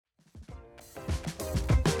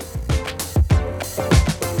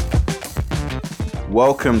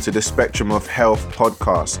Welcome to the Spectrum of Health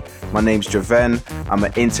podcast. My name's Javen. I'm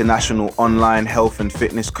an international online health and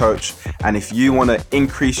fitness coach. And if you want to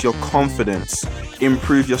increase your confidence,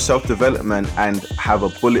 improve your self-development, and have a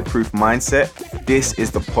bulletproof mindset, this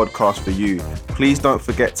is the podcast for you. Please don't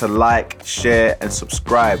forget to like, share, and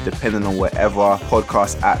subscribe depending on whatever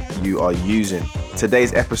podcast app you are using.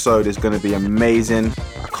 Today's episode is going to be amazing.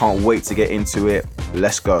 I can't wait to get into it.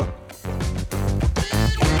 Let's go.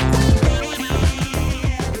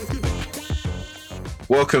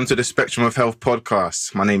 Welcome to the Spectrum of Health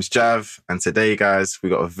podcast. My name's Jav, and today, guys, we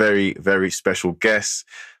got a very, very special guest,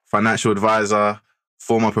 financial advisor,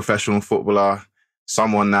 former professional footballer,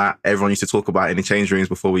 someone that everyone used to talk about in the change rooms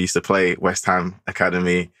before we used to play West Ham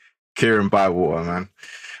Academy, Kieran Bywater, man.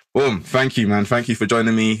 Boom. Thank you, man. Thank you for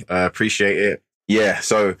joining me. Appreciate it. Yeah,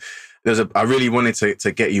 so I really wanted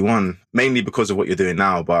to get you on, mainly because of what you're doing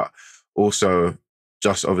now, but also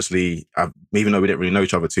just obviously, even though we didn't really know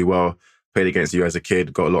each other too well, played against you as a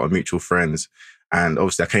kid, got a lot of mutual friends. And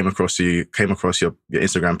obviously I came across your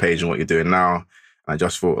Instagram page and what you're doing now. And I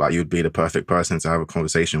just thought like you'd be the perfect person to have a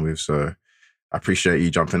conversation with. So I appreciate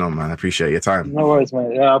you jumping on, man. I appreciate your time. No worries,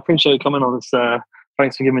 mate. Yeah, I appreciate you coming on this.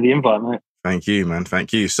 Thanks for giving me the invite, mate. Thank you, man.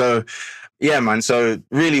 Thank you. So yeah, man. So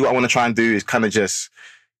really what I want to try and do is kind of just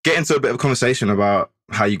get into a bit of a conversation about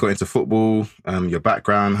how you got into football, your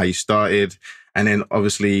background, how you started, and then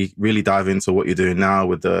obviously really dive into what you're doing now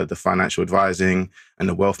with the financial advising and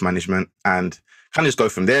the wealth management and kind of just go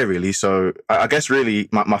from there, really. So I guess really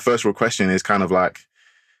my first real question is kind of like,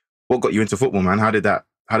 what got you into football, man? How did that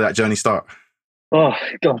journey start? Oh,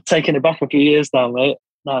 God, taking it back a few years now, mate.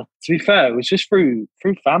 No, to be fair, it was just through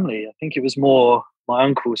family. I think it was more my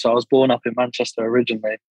uncle. So I was born up in Manchester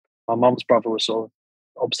originally. My mum's brother was sort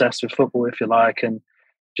of obsessed with football, if you like, and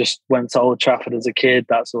just went to Old Trafford as a kid,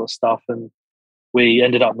 that sort of stuff. And we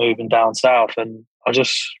ended up moving down south, and I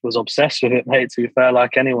just was obsessed with it, mate, to be fair,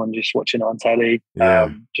 like anyone, just watching it on telly,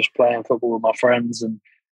 just playing football with my friends and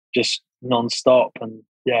just non-stop. And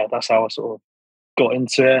yeah, that's how I sort of got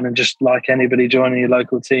into it. And then just like anybody, joining your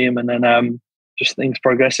local team, and then just things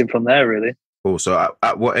progressing from there, really. Cool. So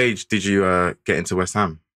at what age did you get into West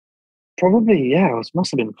Ham? Probably, yeah, I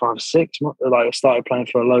must have been 5 or 6. Like I started playing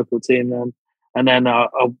for a local team then. And then I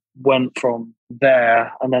went from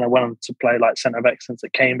there, and then I went on to play like Centre of Excellence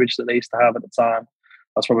at Cambridge that they used to have at the time.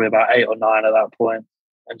 I was probably about 8 or 9 at that point,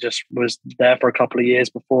 and just was there for a couple of years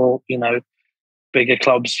before, bigger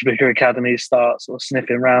clubs, bigger academies start sort of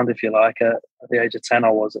sniffing around, if you like, at the age of 10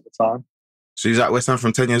 I was at the time. So you was at West Ham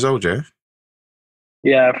from 10 years old, yeah?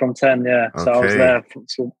 Yeah, from 10, yeah. Okay. So I was there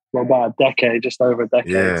for about a decade, just over a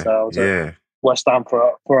decade. Yeah, so I was at West Ham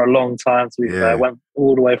for a long time, to be fair. Went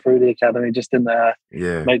all the way through the academy, just didn't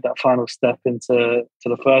make that final step into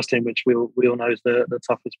the first team, which we all know is the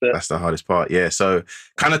toughest bit. That's the hardest part, yeah. So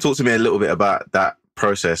kind of talk to me a little bit about that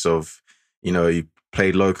process of, you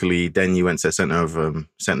played locally, then you went to Centre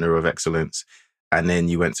of Excellence, and then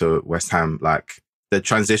you went to West Ham. Like the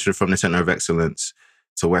transition from the Centre of Excellence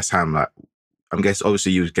to West Ham, like I'm guessing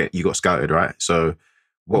obviously you got scouted, right? So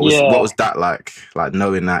what was that like? Like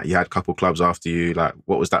knowing that you had a couple clubs after you, like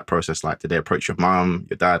what was that process like? Did they approach your mum,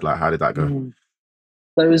 your dad? Like how did that go?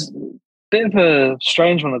 There was a bit of a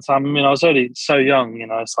strange one at the time. I mean, I was only so young,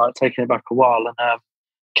 it's like taking it back a while. And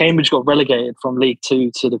Cambridge got relegated from League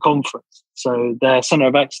Two to the Conference, so their Centre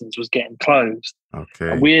of Excellence was getting closed.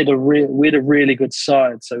 Okay. And we had a really good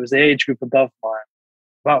side, so it was the age group above mine.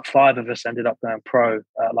 About 5 of us ended up going pro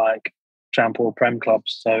at like Champ or Prem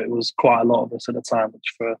clubs, so it was quite a lot of us at the time,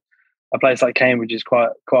 which for a place like Cambridge is quite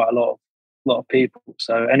a lot of people.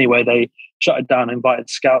 So anyway, they shut it down and invited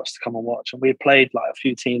scouts to come and watch, and we played like a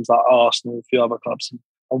few teams like Arsenal, a few other clubs,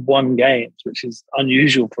 and won games, which is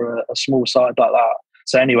unusual for a small side like that.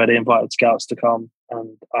 So anyway, they invited scouts to come,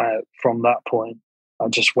 and from that point I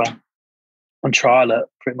just went on trial at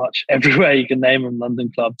pretty much everywhere you can name them, London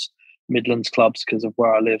clubs, Midlands clubs because of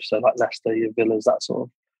where I live, so like Leicester, Villas, that sort of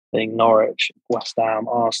thing, Norwich, West Ham,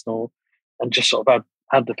 Arsenal, and just sort of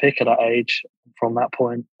had the pick at that age. From that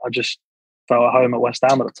point, I just felt at home at West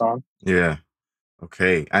Ham at the time. Yeah.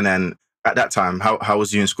 Okay. And then at that time, how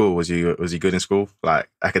was you in school? Was you good in school, like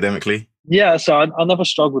academically? Yeah. So I never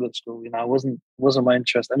struggled at school. It wasn't my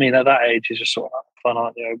interest. I mean, at that age, it's just sort of fun,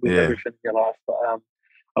 aren't you, with everything in your life. But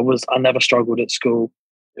I never struggled at school.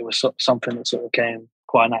 It was something that sort of came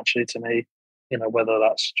quite naturally to me. Whether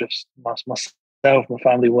that's just myself, my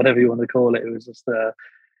family, whatever you want to call it. It was just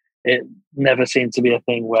it never seemed to be a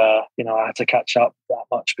thing where I had to catch up that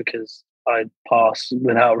much because I'd pass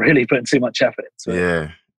without really putting too much effort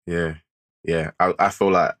into it. Yeah. I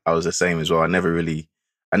feel like I was the same as well. I never really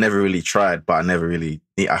I never really tried, but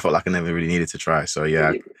I felt like I never really needed to try. So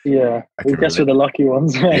yeah, Yeah, I we can guess relate. we're the lucky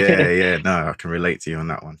ones. Yeah, yeah, no, I can relate to you on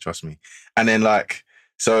that one. Trust me. And then like,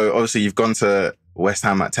 so obviously you've gone to West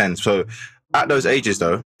Ham at 10. So at those ages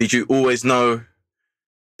though, did you always know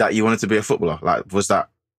that you wanted to be a footballer? Like, was that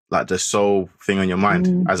like the sole thing on your mind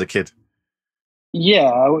Mm, as a kid? yeah,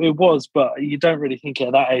 it was, but you don't really think it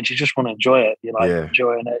at that age. You just want to enjoy it. You're like Yeah,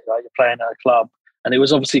 enjoying it, like you're playing at a club. And it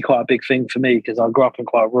was obviously quite a big thing for me because I grew up in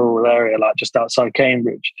quite a rural area, like just outside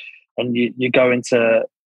Cambridge. And you go into,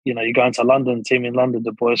 you go into London, team in London,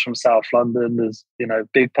 the boys from South London, there's,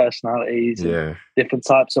 big personalities and yeah, different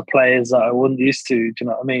types of players that I wasn't used to. Do you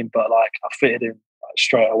know what I mean? But like I fitted in like,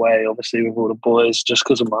 straight away, obviously with all the boys, just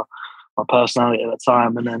because of my personality at the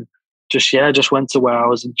time. And then just went to where I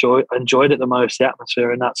was enjoyed it the most, the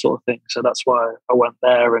atmosphere and that sort of thing. So that's why I went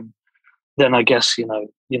there. And then I guess you know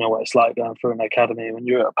what it's like going through an academy. When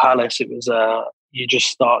you're at Palace, it was you just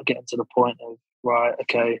start getting to the point of right,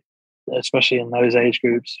 okay, especially in those age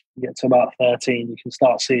groups, you get to about 13, you can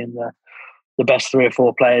start seeing the best 3 or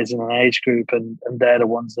 4 players in an age group, and they're the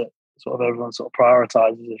ones that sort of everyone sort of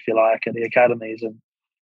prioritizes, if you like, at the academies. And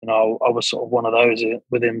I was sort of one of those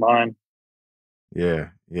within mine. yeah,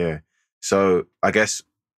 yeah. So I guess,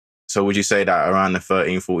 so would you say that around the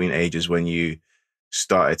 13, 14 ages when you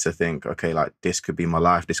started to think, okay, like this could be my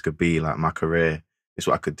life, this could be like my career, this is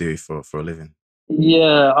what I could do for a living?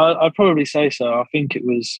 Yeah, I'd probably say so. I think it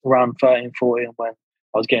was around 13, 14 when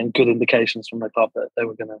I was getting good indications from the club that they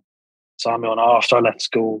were going to sign me on after I left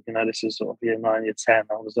school. This is sort of year 9, year 10.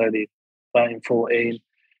 I was only 13, 14,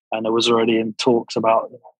 and there was already in talks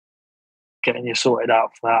about getting you sorted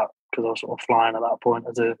out for that because I was sort of flying at that point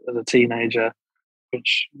as a teenager,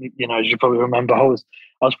 which, as you probably remember, I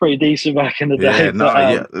was pretty decent back in the Yeah, day, but no,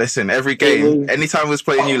 yeah. Listen, every it game, was, anytime we was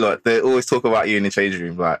playing you lot, they always talk about you in the change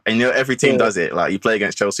room. Like, and every team yeah. does it. Like, you play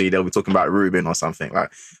against Chelsea, they'll be talking about Ruben or something.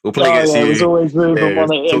 Like, we'll play Oh against yeah, it was you. always moving Yeah,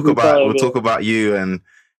 on it every time. we'll talk about you and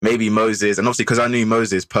maybe Moses. And obviously, because I knew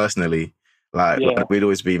Moses personally, like, Yeah. we'd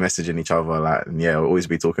always be messaging each other. Like, and yeah, we'll always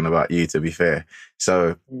be talking about you. To be fair,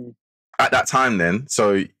 so Mm. at that time, then,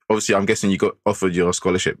 so obviously, I'm guessing you got offered your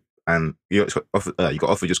scholarship, and you got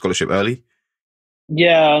offered your scholarship early.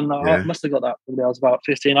 Yeah, and I Yeah, must have got that when I was about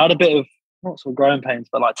 15. I had a bit of not sort of growing pains,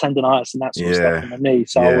 but like tendonitis and that sort of stuff yeah, in my knee.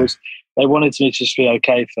 So yeah, they wanted me to just be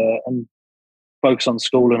okay and focus on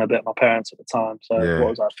schooling a bit. My parents at the time. So what yeah,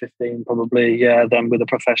 was that, 15 probably? Yeah, then with a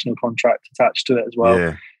professional contract attached to it as well.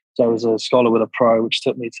 yeah. So I was a scholar with a pro, which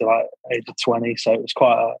took me to like age of 20. So it was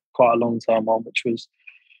quite a long term one, which was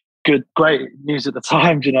good, great news at the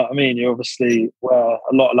time. Do you know what I mean? You're obviously where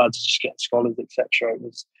a lot of lads are just getting scholars, etc.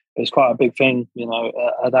 It was quite a big thing,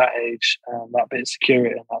 at that age, and that bit of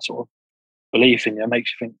security and that sort of belief in you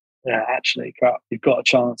makes you think, yeah, actually, crap, you've got a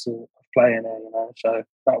chance of playing it. So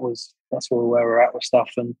that's where we're at with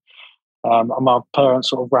stuff, and my parents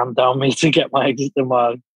sort of rammed down me to get my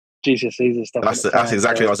GCSEs and stuff at the That's time.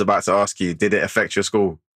 exactly what I So was about to ask you. Did it affect your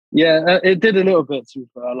school? yeah, it did a little bit too.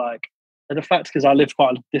 Like, and the fact because I lived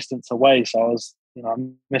quite a distance away, so I was, I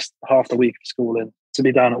missed half the week of school and to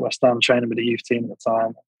be down at West Ham training with the youth team at the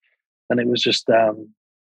time, and it was just,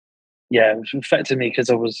 yeah, it was affecting me because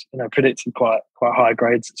I was, predicting quite high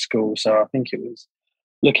grades at school. So I think it was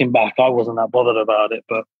looking back, I wasn't that bothered about it.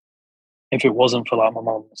 But if it wasn't for like my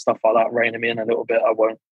mum and stuff like that reining me in a little bit, I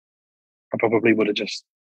probably would have just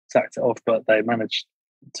sacked it off. But they managed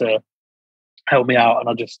to help me out, and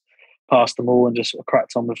I just passed them all and just sort of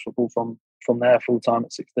cracked on with football from there full time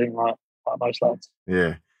at 16, like most lads.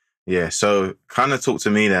 Yeah. Yeah. So kind of talk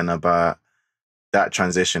to me then about that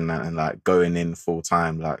transition and like going in full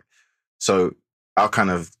time. Like, so I'll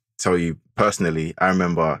kind of tell you personally, I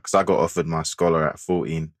remember because I got offered my scholar at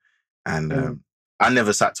 14 and Mm. I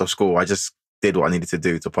never sacked off school. I just did what I needed to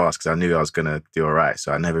do to pass because I knew I was going to do all right.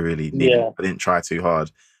 So I never really Yeah. I didn't try too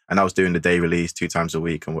hard. And I was doing the day release 2 times a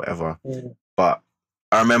week and whatever. Mm. But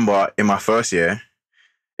I remember in my first year,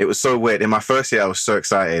 it was so weird. In my first year, I was so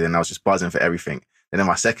excited and I was just buzzing for everything. Then in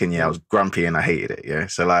my second year, I was grumpy and I hated it. Yeah.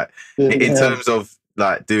 So like in Yeah. terms of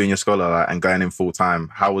like doing your scholar like, and going in full time,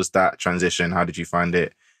 how was that transition? How did you find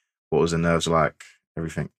it? What was the nerves like?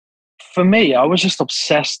 Everything. For me, I was just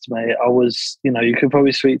obsessed, mate. I was, you could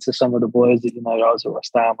probably speak to some of the boys that I was at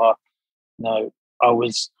West Ham. I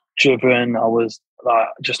was driven. I was like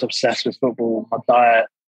just obsessed with football. My diet,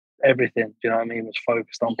 everything. Do you know what I mean? Was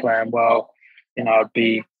focused on playing well. I'd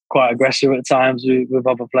be quite aggressive at times with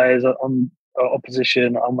other players on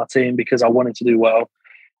opposition on my team because I wanted to do well.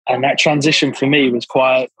 And that transition for me was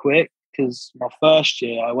quite quick because my first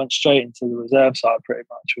year I went straight into the reserve side pretty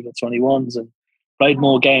much with the 21s and played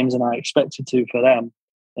more games than I expected to for them.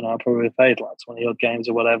 I probably played like 20 odd games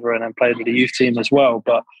or whatever, and then played with the youth team as well.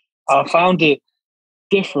 But I found it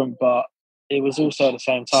different, but it was also at the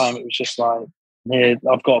same time, it was just like, here,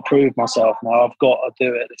 I've got to prove myself now. I've got to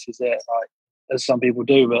do it. This is it. Like, as some people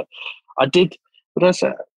do, but I did. But that's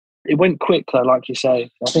it. It went quick, though, like you say.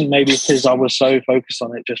 I think maybe because I was so focused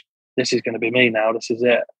on it, just this is going to be me now. This is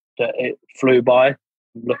it. That it flew by.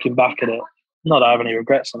 Looking back at it, not that I have any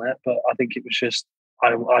regrets on it, but I think it was just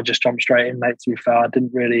I just jumped straight in, mate. To be fair, I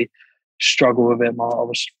didn't really struggle with it. I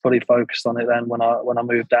was fully focused on it then when I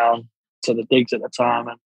moved down to the digs at the time,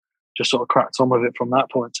 and just sort of cracked on with it from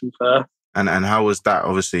that point. To be fair. And how was that?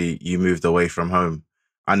 Obviously, you moved away from home.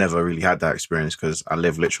 I never really had that experience because I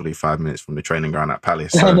live literally 5 minutes from the training ground at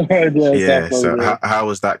Palace. So, On the road, yeah. So yeah. how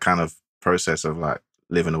was that kind of process of like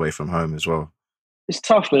living away from home as well? It's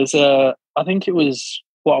tough. I think it was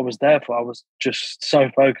what I was there for. I was just so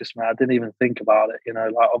focused, man. I didn't even think about it.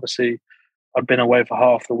 Like obviously I'd been away for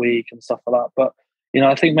half the week and stuff like that. But,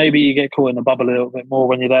 I think maybe you get caught in the bubble a little bit more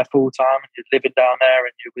when you're there full time and you're living down there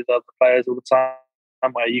and you're with other players all the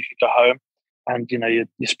time, where you could go home and, you're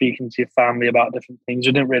speaking to your family about different things.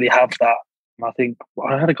 We didn't really have that. And I think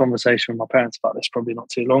I had a conversation with my parents about this probably not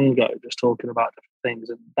too long ago, just talking about different things.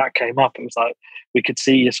 And that came up. It was like, we could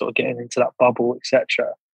see you sort of getting into that bubble,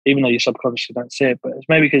 etc. Even though you subconsciously don't see it, but it's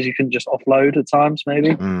maybe because you can just offload at times,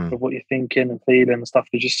 maybe, of what you're thinking and feeling and stuff.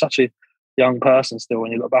 You're just such a young person still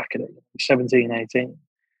when you look back at it. You're 17, 18,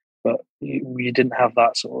 but you didn't have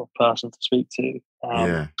that sort of person to speak to.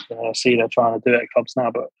 I see they're trying to do it at clubs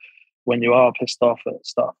now, but when you are pissed off at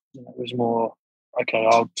stuff, it was more, okay,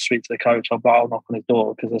 I'll speak to the coach, I'll knock on his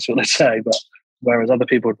door because that's what they say. But whereas other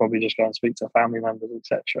people would probably just go and speak to family members,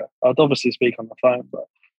 etc. I'd obviously speak on the phone, but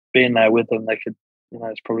being there with them, they could,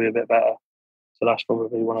 it's probably a bit better. So that's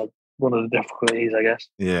probably one of the difficulties, I guess.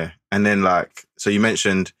 Yeah. And then so you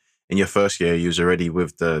mentioned in your first year, you was already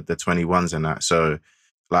with the 21s and that. So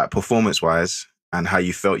like performance wise and how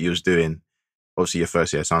you felt you was doing, obviously your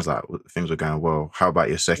first year, it sounds like things were going well. How about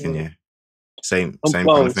your second year? Same kind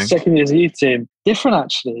of thing? Second year's youth team, different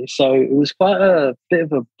actually. So it was quite a bit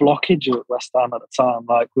of a blockage at West Ham at the time,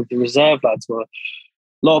 like with the reserve lads. A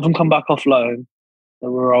lot of them come back off loan that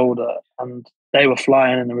were older and they were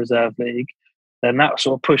flying in the reserve league. Then that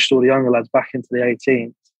sort of pushed all the younger lads back into the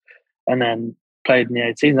 18s and then played in the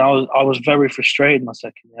 18s. I was very frustrated my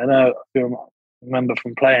second year. I remember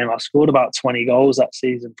from playing, I scored about 20 goals that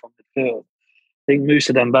season from midfield. I think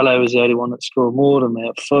Moussa Dembele was the only one that scored more than me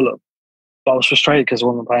at Fulham. But I was frustrated because I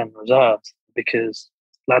wasn't playing in the reserves, because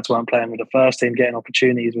lads weren't playing with the first team, getting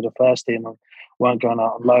opportunities with the first team and weren't going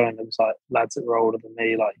out on loan. It was like lads that were older than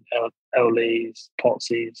me, like El Lees,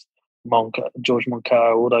 Potsy's, George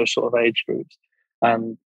Moncayo, all those sort of age groups.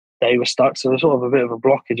 And they were stuck. So there was sort of a bit of a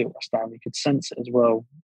blockage at West Ham. You could sense it as well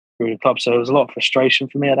through the club. So there was a lot of frustration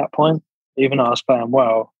for me at that point. Even though I was playing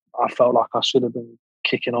well, I felt like I should have been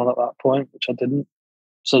kicking on at that point, which I didn't.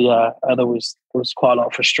 So yeah, there was quite a lot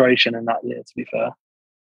of frustration in that year, to be fair.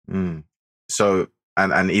 So,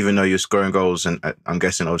 and even though you're scoring goals, and I'm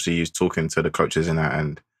guessing obviously you're talking to the coaches in that,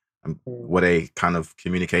 and were they kind of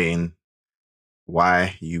communicating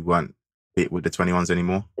why you weren't with the 21s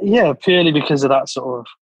anymore? Yeah, purely because of that sort of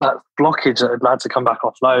that blockage that had lads to come back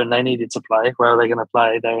off loan. They needed to play. Where are they going to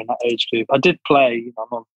play? They're in that age group. I did play.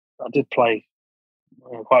 I did play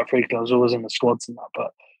quite frequently. I was always in the squads and that,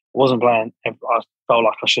 but I wasn't playing. I felt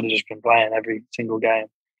like I should have just been playing every single game.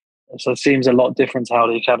 So it seems a lot different to how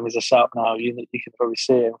the academies are set up now. You can probably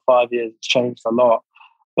see it in 5 years. It's changed a lot.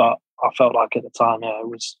 But I felt like at the time, it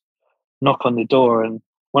was knock on the door. And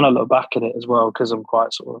when I look back at it as well, because I'm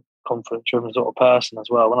quite sort of confident-driven sort of person as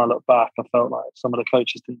well, when I look back, I felt like some of the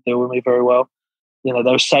coaches didn't deal with me very well. They'll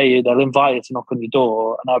invite you to knock on your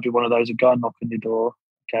door, and I'd be one of those who go and knock on your door.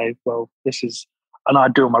 Okay, well, this is... And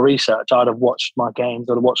I'd do all my research. I'd have watched my games.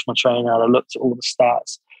 I'd have watched my training. I'd have looked at all the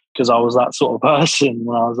stats because I was that sort of person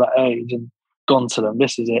when I was that age and gone to them.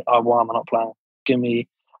 This is it. Why am I not playing? Give me...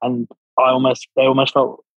 And they almost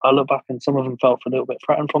felt... I look back and some of them felt a little bit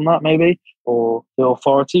threatened from that maybe, or the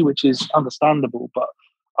authority, which is understandable. But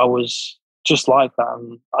I was just like that.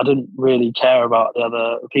 And I didn't really care about the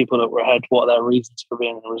other people that were ahead, what their reasons for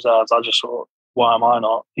being in the reserves. I just thought, why am I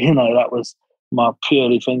not? That was my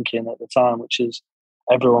purely thinking at the time, which is...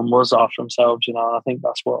 everyone was after themselves, and I think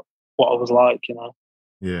that's what I was like,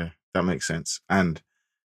 Yeah, that makes sense. And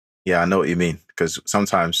yeah, I know what you mean, because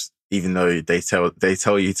sometimes even though they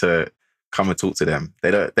tell you to come and talk to them, they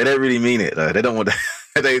don't really mean it though. They don't want to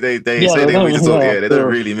they say they want you to talk. Yeah, they don't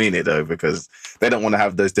really mean it though, because they don't want to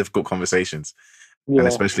have those difficult conversations. Yeah. And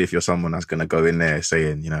especially if you're someone that's going to go in there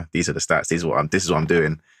saying, these are the stats, this is what I'm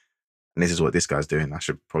doing, and this is what this guy's doing. I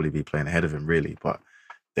should probably be playing ahead of him, really. But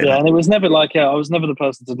Yeah, and it was never like, I was never the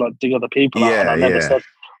person to like dig other people out, and I never yeah, said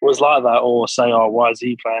it was like that or say, oh, why is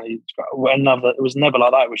he playing? It was never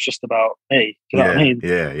like that. It was just about me. Do you know what I yeah, mean?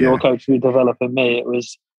 yeah, Your yeah, coach, you developing me. It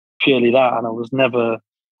was purely that, and I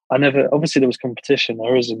never. Obviously, there was competition.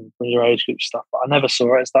 There is in your age group stuff, but I never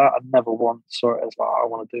saw it as that. I never once saw it as like I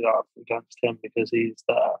want to do that against him because he's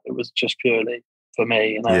there. It was just purely for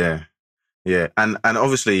me, you know. yeah, yeah, and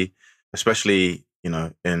obviously, especially in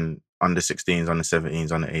under 16s, under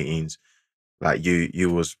 17s, under 18s, like you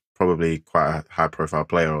was probably quite a high profile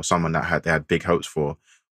player or someone that they had big hopes for.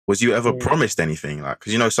 Was you ever Mm. promised anything? Like,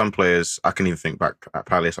 because some players, I can even think back at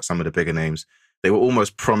Palace, like some of the bigger names, they were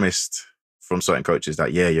almost promised from certain coaches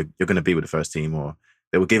that, yeah, you're going to be with the first team, or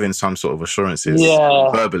they were given some sort of assurances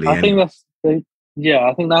Yeah, verbally. I And think yeah,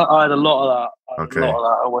 I think that I had a lot of that. I had a lot okay,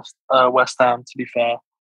 of that at West Ham. To be fair,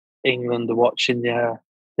 England are watching. Yeah,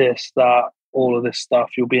 this, that, all of this stuff.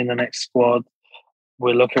 You'll be in the next squad.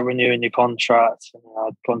 We'll look at renewing your contract. And I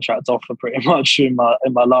had contract offer pretty much in my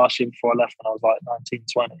last year before I left when I was like 19,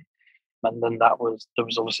 20. And then there was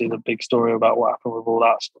obviously the big story about what happened with all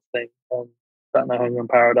that sort of thing. That No Hunger in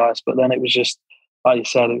Paradise. But then it was just, like you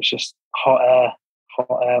said, it was just hot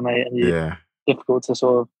air, mate, and yeah, difficult to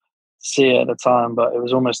sort of see it at the time. But it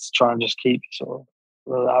was almost to try and just keep you sort of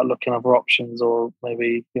without looking at other options or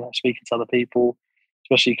maybe speaking to other people,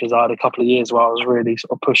 especially because I had a couple of years where I was really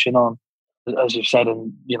sort of pushing on, as you've said,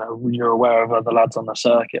 and you're aware of other lads on the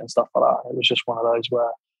circuit and stuff like that. It was just one of those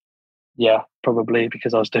where, yeah, probably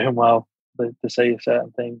because I was doing well to say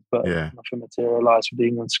certain things, but yeah, nothing materialised with the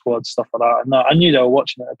England squad, stuff like that. And I knew they were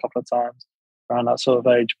watching it a couple of times around that sort of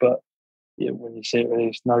age, but yeah, when you see it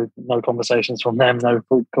released, no conversations from them, no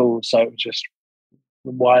food calls. So it was just,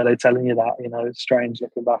 why are they telling you that? It's strange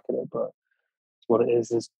looking back at it, but it's what it is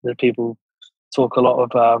that people talk a lot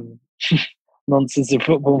of nonsense in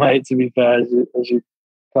football, mate, to be fair, as you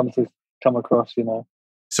come across.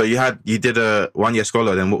 So you did a 1 year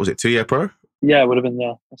scholar, then what was it, 2 year pro? Yeah, it would have been,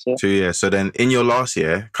 yeah, that's it. 2 years. So then in your last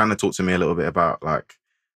year, kind of talk to me a little bit about like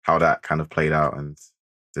how that kind of played out and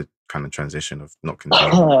the kind of transition of not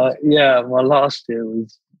continuing. Yeah, my last year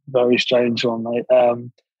was a very strange one, mate.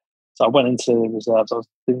 So I went into the reserves.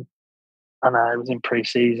 And it was in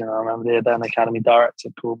pre-season. I remember the then academy director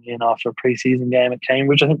called me in after a pre-season game at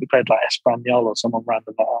Cambridge. I think we played like Espanyol or someone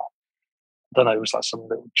random like that. I don't know, it was like some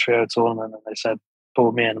little trio tournament, and they said,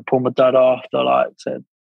 pulled me in and pulled my dad after, like, said,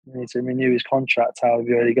 you need to renew his contract. How are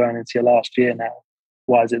you already going into your last year now?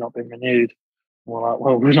 Why has it not been renewed? And we're like,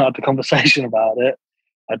 well, we've not had the conversation about it.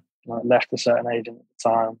 I'd left a certain agent at the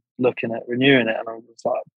time looking at renewing it, and I was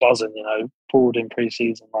like buzzing, pulled in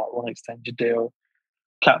pre-season, like, want to extend your deal.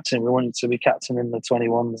 Captain, we want you to be captain in the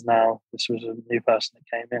 21s now. This was a new person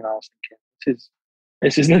that came in. I was thinking,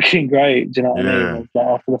 this is looking great. Do you know what I mean? Yeah. It's like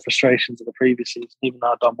after the frustrations of the previous season, even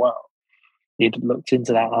though I'd done well, he'd looked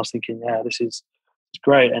into that, and I was thinking, yeah, this is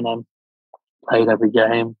great. And then played every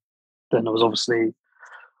game. Then there was obviously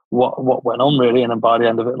what went on really, and then by the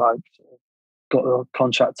end of it, like, got a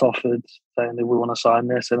contract offered saying that we want to sign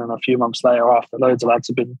this, and then a few months later, after loads of lads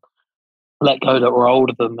had been let go that were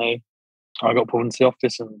older than me, I got pulled into the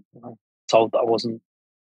office and told that I wasn't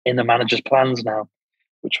in the manager's plans now,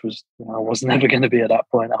 which was, I was never going to be at that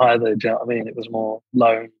point either. Do you know what I mean? It was more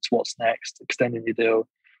loans, what's next, extending your deal,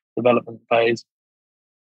 development phase,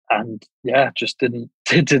 and yeah, just didn't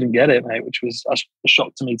get it, mate. Which was a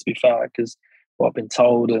shock to me, to be fair, because what I've been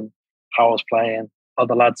told and how I was playing,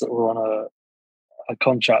 other lads that were on a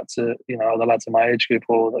contract to, other lads in my age group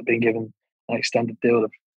or that had been given an extended deal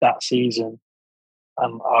that season,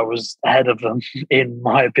 and I was ahead of them, in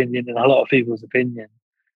my opinion, in a lot of people's opinion.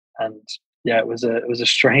 And yeah, it was a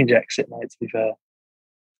strange exit, mate, to be fair.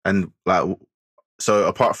 And like, so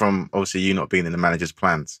apart from obviously you not being in the manager's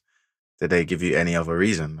plans, did they give you any other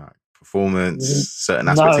reason, like performance, certain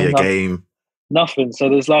aspects of No, your game? nothing. So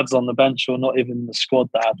there's lads on the bench or not even the squad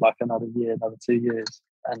that had like another year, another 2 years,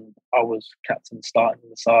 and I was captain starting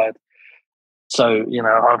the side. So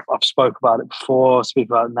I've spoke about it before, speak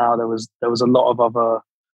about it now. There was a lot of other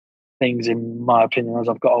things, in my opinion, as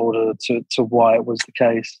I've got older, to why it was the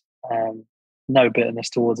case. No bitterness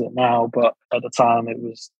towards it now, but at the time it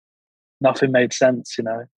was, nothing made sense.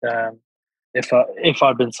 If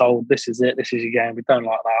I'd been told this is it, this is your game, we don't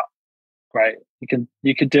like that, great.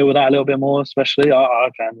 You can deal with that a little bit more, especially I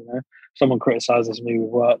can. If someone criticises me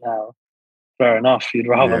with work now, fair enough. You'd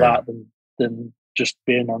rather Yeah, that than just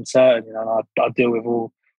being uncertain. And I deal with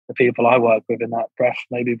all the people I work with in that breath,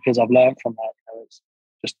 maybe because I've learned from that. It's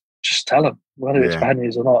just tell them whether it's yeah, bad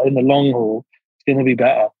news or not. In the long haul, it's going to be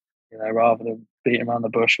better. Rather than beating around the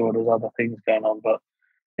bush or there's other things going on. But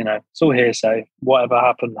it's all hearsay. Whatever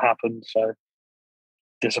happened happened. So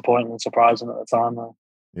disappointing and surprising at the time, though.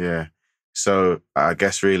 Yeah. So I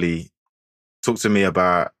guess really talk to me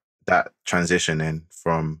about that transition in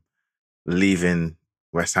from leaving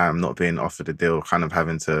West Ham, not being offered a deal, kind of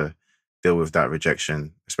having to deal with that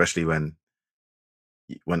rejection, especially when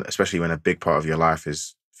a big part of your life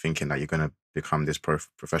is thinking that you're going to become this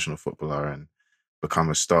professional footballer and become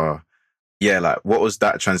a star. Yeah, like what was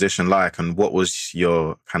that transition like, and what was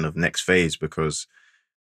your kind of next phase? Because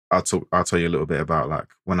I'll tell you a little bit about like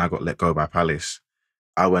when I got let go by Palace.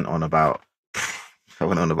 I went on about I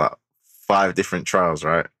went on about 5 different trials,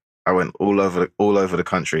 right? I went all over the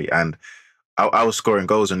country, and I was scoring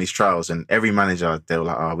goals on these trials, and every manager, they were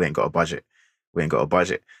like, "Oh, we ain't got a budget. We ain't got a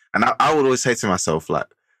budget." And I would always say to myself, like,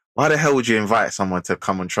 why the hell would you invite someone to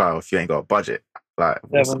come on trial if you ain't got a budget? Like,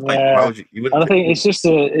 what's the point? Why Yeah. would you And I wouldn't think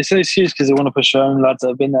it's an excuse because they want to push their own lads that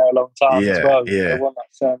have been there a long time as Yeah, well. They yeah. want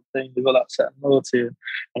that certain thing. They've got that certain loyalty.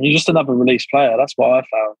 And you're just another release player. That's what I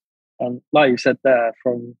found. And like you said there,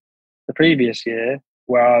 from the previous year,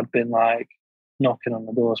 where I'd been like knocking on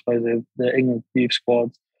the door, I suppose, the England youth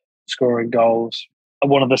squad, scoring goals.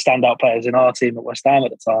 One of the standout players in our team at West Ham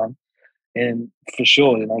at the time. And for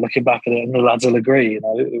sure, looking back at it, and the lads will agree,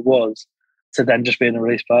 it was, to then just being a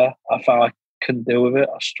release player. I felt I couldn't deal with it.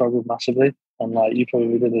 I struggled massively. And like you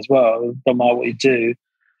probably did as well. No matter what you do,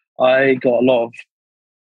 I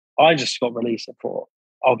just got released and thought,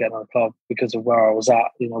 I'll get another club because of where I was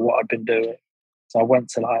at, what I'd been doing. So I went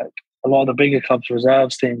to like a lot of the bigger clubs,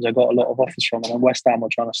 reserves teams, I got a lot of offers from, and then West Ham were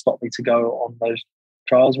trying to stop me to go on those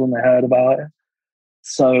trials when they heard about it.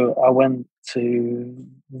 So I went to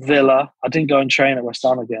Villa. I didn't go and train at West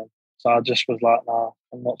Ham again. So I just was like, nah,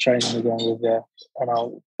 I'm not training again with you.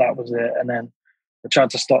 And that was it. And then they tried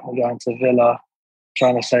to stop me going to Villa,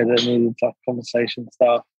 trying to say they needed like compensation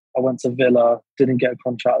stuff. I went to Villa, didn't get a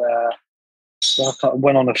contract there. So I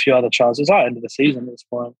went on a few other trials. It was at the end of the season at this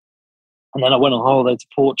point. And then I went on holiday to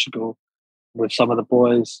Portugal with some of the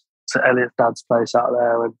boys to Elliot's dad's place out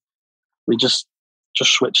there. And we just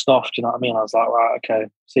switched off, do you know what I mean? I was like, right, okay,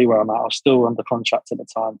 see where I'm at. I was still under contract at the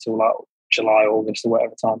time till like July, August, or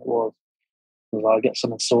whatever time it was. I was like, I get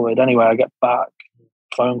something sorted. Anyway, I get back,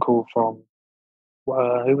 phone call from,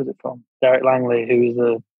 who was it from? Derek Langley, who was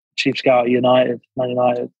the chief scout at Man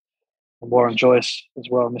United, and Warren Joyce as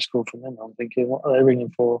well, missed call from him. I'm thinking, what are they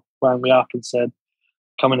ringing for? Rang me up and said,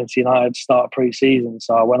 coming into United, start pre-season.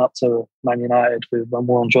 So I went up to Man United with when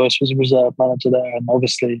Warren Joyce was a reserve manager there, and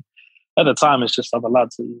obviously at the time, it's just other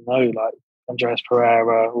lads that like Andreas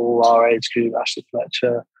Pereira, all our age group, Ashley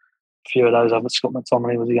Fletcher, a few of those others. Scott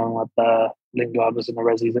McTominay was a young lad there. Lingard was in the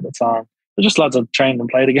Resis at the time. They're just lads I've trained and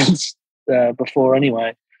played against before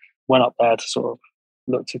anyway. Went up there to sort of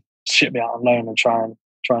look to ship me out on loan and try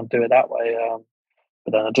and do it that way.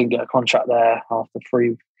 But then I didn't get a contract there after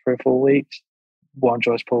 3 or 4 weeks. Warren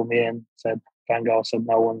Joyce pulled me in, said Van Gaal said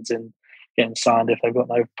no one's in getting signed if they've got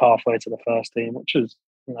no pathway to the first team, which was,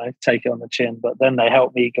 take it on the chin. But then they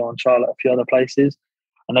helped me go on trial at a few other places,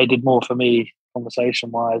 and they did more for me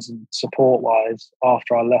conversation-wise and support-wise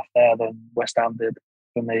after I left there than West Ham did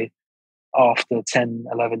for me after 10,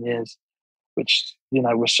 11 years, which,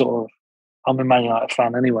 was sort of, I'm a Man United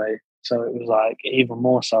fan anyway, so it was like even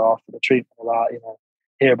more so after the treatment of that,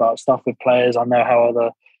 hear about stuff with players. I know how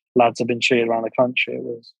other lads have been treated around the country. It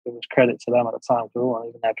was credit to them at the time because I wasn't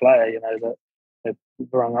even their player, that they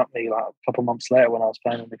rung up me like a couple of months later when I was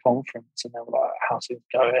playing in the conference, and they were like, "How's it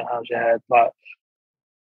going? How's your head?" Like,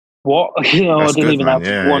 what? I That's didn't good, even man.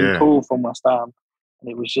 have Yeah, one yeah. call from West Ham, and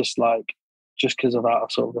it was just because of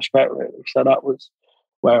that sort of respect, really. So that was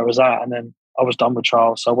where I was at, and then I was done with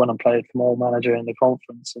trials, so I went and played for my old manager in the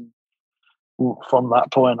conference, and from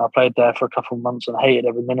that point, I played there for a couple of months and hated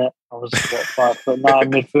every minute. I was 5'9"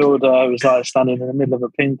 midfielder. I was like standing in the middle of a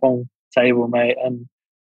ping pong table, mate, and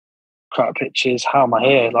crap pitches. How am I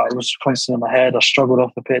here? Like, it was constantly in my head. I struggled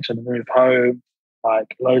off the pitch and moved home.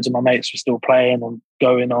 Like, loads of my mates were still playing and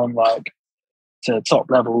going on like to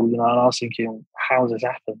top level, and I was thinking, how's this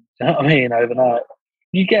happened? You know what I mean? Overnight,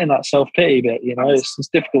 you get in that self pity bit. It's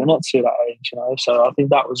difficult not to at that age. So I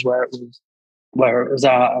think that was where it was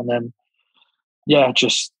at, and then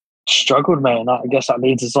just struggled, mate. And I guess that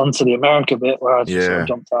leads us on to the America bit where I just sort of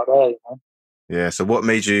jumped out there. Yeah. So what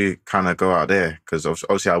made you kind of go out there? Because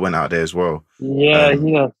obviously I went out there as well. Yeah. I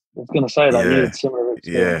was going to say that you had similar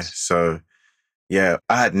experience. Yeah. So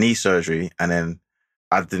I had knee surgery, and then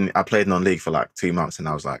I played non-league for like 2 months, and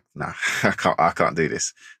I was like, nah, I can't do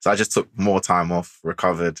this. So I just took more time off,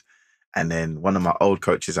 recovered. And then one of my old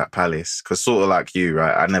coaches at Palace, because sort of like you,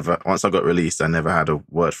 right? Once I got released, I never had a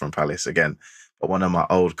word from Palace again. But one of my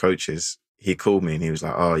old coaches, he called me and he was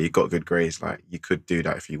like, "Oh, you got good grades. Like, you could do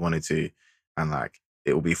that if you wanted to." And like,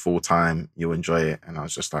 it will be full time. You'll enjoy it. And I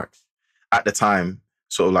was just like, at the time,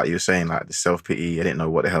 sort of like you were saying, like the self-pity, I didn't know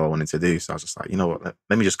what the hell I wanted to do. So I was just like, you know what,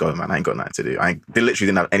 let me just go, man. I ain't got nothing to do. They literally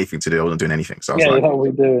didn't have anything to do. I wasn't doing anything. So I was Yeah, like, what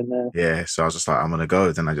we doing there? yeah. So I was just like, I'm going to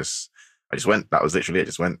go. Then I just went. That was literally it.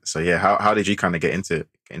 Just went. So yeah, how did you kind of get into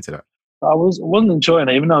that? Wasn't enjoying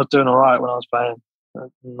it, even though I was doing all right when I was playing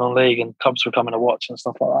non-league and clubs were coming to watch and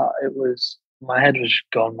stuff like that. It was, my head was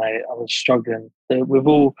gone, mate. I was struggling with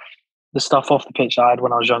all the stuff off the pitch I had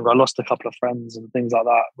when I was younger. I lost a couple of friends and things like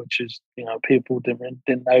that, which is, people didn't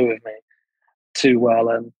know of me too well,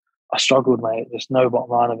 and I struggled, mate. There's no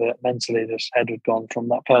bottom line of it. Mentally, this head had gone from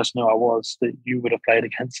that person who I was that you would have played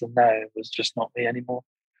against, and now it was just not me anymore.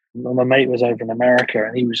 And my mate was over in America,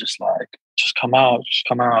 and he was just like, just come out.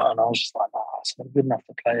 And I was just like, nah, I'm good enough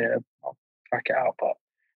to play it. I'll crack it out. But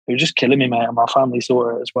it was just killing me, mate. And my family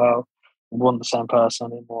saw it as well. We weren't the same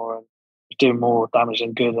person anymore, and doing more damage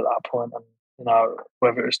than good at that point. And,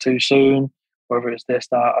 whether it was too soon, whether it's this,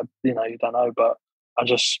 that, you don't know. But I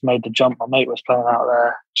just made the jump. My mate was playing out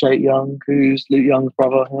there. Jake Young, who's Luke Young's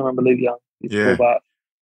brother. I remember Luke Young. He's Yeah. fullback.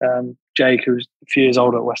 Jake, who's a few years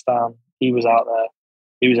older at West Ham, he was out there.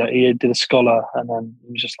 He did a scholar, and then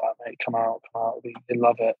he was just like, mate, come out. He'd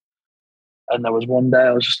love it. And there was one day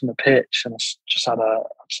I was just on the pitch, and I just had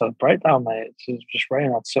a breakdown, mate. It was just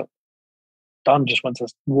raining.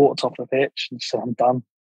 Walked off the pitch and said, I'm done.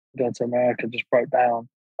 I'm going to America. Just broke down,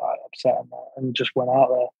 like, upset and just went out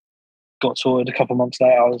there. Got sorted. A couple of months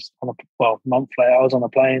later, I was month later, I was on a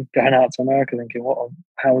plane going out to America, thinking,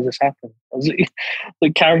 how has this happened? I was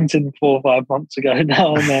at Carrington 4 or 5 months ago.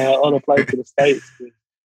 Now I'm on a plane to the States.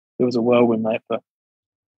 It was a whirlwind, mate. But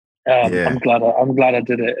Yeah. I'm glad I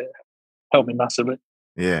did it. It helped me massively.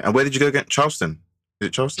 Yeah. And where did you go again? Charleston? Is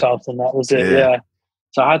it Charleston? Charleston, that was it. Yeah.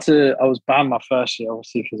 So I was banned my first year,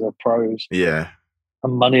 obviously, because of pros. Yeah.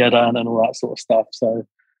 And money I'd earned and all that sort of stuff. So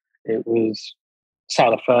it was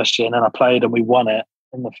sad the first year, and then I played and we won it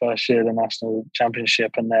in the first year, the national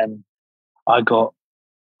championship. And then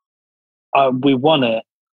we won it,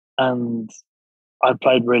 and I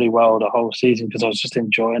played really well the whole season because I was just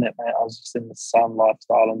enjoying it, mate. I was just in the sun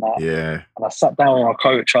lifestyle and that. Yeah. And I sat down with our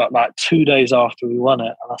coach like 2 days after we won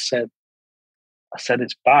it, and I said,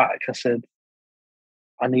 it's back. I said,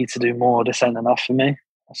 I need to do more. This ain't enough for me.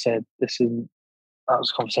 I said, that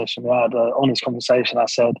was a conversation we had, an honest conversation. I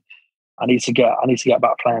said, I need to get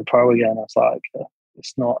back playing pro again. I was like,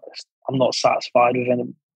 I'm not satisfied with it.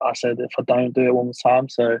 I said, if I don't do it one more time.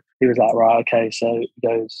 So he was like, right, okay. So he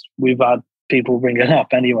goes, we've had people ringing up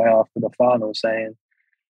anyway after the final saying,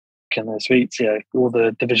 can they speak to you? All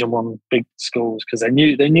the Division 1 big schools, because they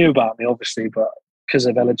knew about me, obviously, but because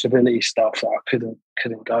of eligibility stuff, I couldn't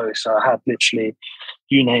go. So I had literally,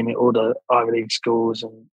 you name it, all the Ivy League schools,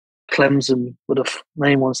 and Clemson were the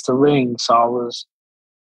main ones to ring. So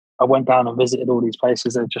I went down and visited all these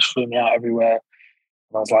places. They just flew me out everywhere.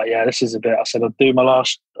 And I was like, yeah, this is a bit. I said, I'll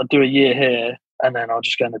do a year here, and then I'll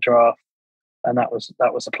just go in the draft. And that was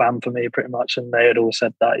the plan for me, pretty much. And they had all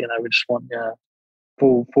said that, we just want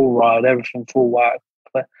full ride, everything, full whack,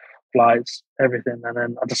 flights, everything. And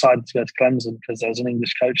then I decided to go to Clemson because there was an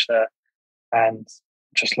English coach there, and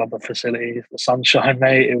just love the facilities, the sunshine,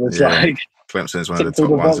 mate. It was like Clemson is one of the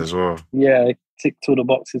top ones as well. Yeah, it ticked all the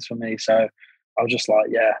boxes for me. So I was just like,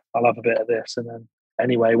 yeah, I love a bit of this. And then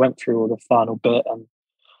anyway, went through all the final bit, and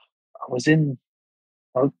I'm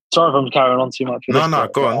sorry if I'm carrying on too much. No,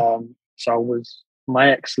 go on. So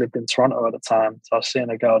my ex lived in Toronto at the time. So I was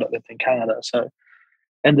seeing a girl that lived in Canada. So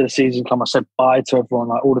end of the season come, I said bye to everyone,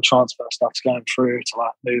 like all the transfer stuff's going through to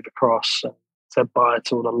like move across, and said bye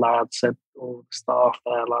to all the lads, said all the staff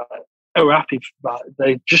there, like they were happy. Like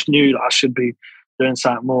they just knew that I should be doing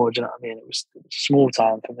something more. Do you know what I mean? It was small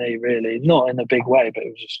time for me, really, not in a big way, but it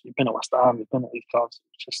was just, you've been at West Ham, you've been at these clubs.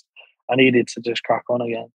 It was just, I needed to just crack on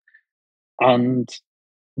again. And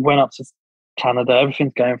went up to Canada,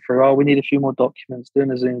 everything's going through. Oh, we need a few more documents,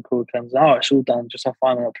 doing a Zoom call comes. Oh, it's all done, just have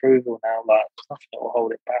final approval now. Like, there's nothing that will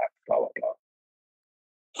hold it back, blah, blah, blah.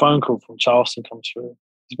 Phone call from Charleston comes through.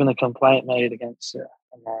 There's been a complaint made against it.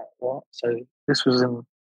 I'm like, what? So this was in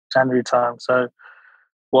January time. So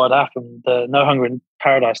what had happened, the No Hunger in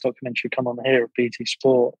Paradise documentary come on here at BT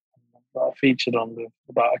Sport. I featured on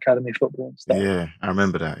about academy football and stuff. Yeah, I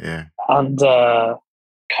remember that, yeah. And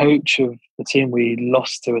coach of the team we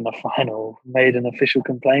lost to in the final made an official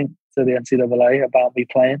complaint to the NCAA about me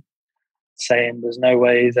playing, saying there's no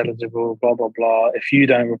way he's eligible, blah, blah, blah. If you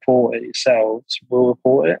don't report it yourselves, we'll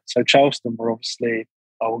report it. So Charleston were obviously,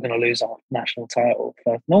 we're going to lose our national title.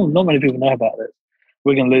 Not many people know about this.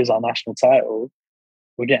 We're going to lose our national title.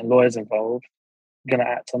 We're getting lawyers involved. We're going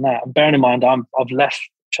to act on that. And bearing in mind, I've left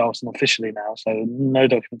Charleston officially now, so no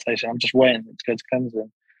documentation. I'm just waiting to go to Clemson.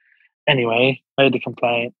 Anyway, made the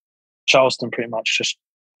complaint. Charleston pretty much just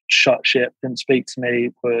shut ship, didn't speak to me,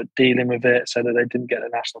 were dealing with it so that they didn't get the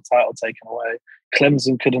national title taken away.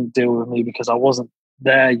 Clemson couldn't deal with me because I wasn't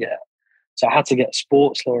there yet. So I had to get a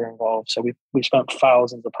sports lawyer involved. So we spent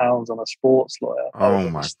thousands of pounds on a sports lawyer Oh over the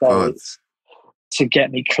my God. States to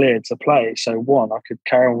get me cleared to play. So one, I could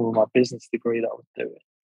carry on with my business degree that I was doing.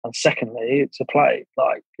 And secondly, to play.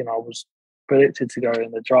 Like, I was predicted to go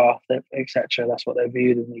in the draft, etc. That's what they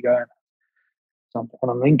viewed as me going. And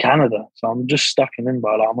I'm in Canada, so I'm just stuck in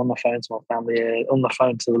limbo. Like, I'm on the phone to my family here, on the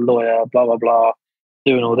phone to the lawyer, blah, blah, blah,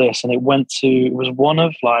 doing all this. And it was one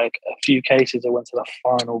of like a few cases that went to the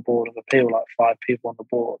final board of appeal, like 5 people on the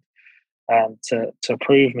board, to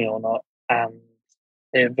approve me or not. And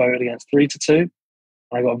it voted against 3-2. And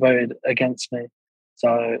I got voted against me. So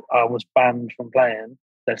I was banned from playing.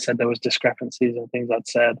 They said there was discrepancies and things I'd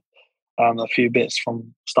said. A few bits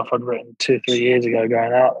from stuff I'd written 2-3 years ago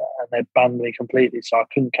going out there, and they banned me completely, so I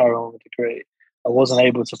couldn't carry on with the degree. I wasn't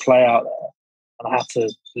able to play out there, and I had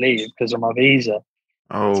to leave because of my visa.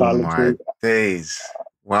 Oh So I my literally, days.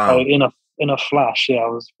 Wow. in a flash, I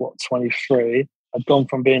was 23. I'd gone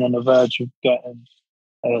from being on the verge of getting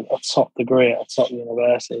a top degree at a top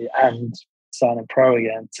university and signing pro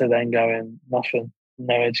again to then going nothing,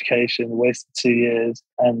 no education, wasted 2 years,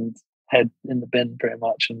 and head in the bin pretty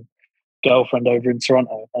much, and girlfriend over in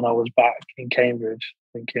Toronto, and I was back in Cambridge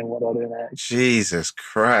thinking, what do I do next? Jesus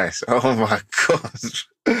Christ. Oh my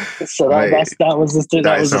God. So Mate, that was the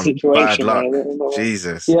that is some bad situation. luck. Mate.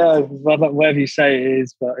 Jesus. Yeah, whatever you say it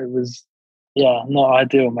is, but it was not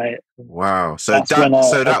ideal, mate. Wow. So That's when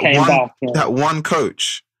I came back. that one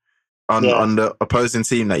coach on the opposing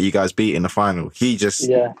team that you guys beat in the final, he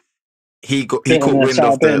caught wind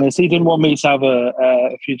of the. He didn't want me to have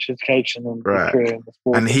a future education and Right. career in the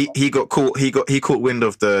sport. And he caught wind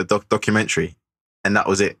of the documentary, and that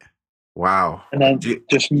was it. Wow. And then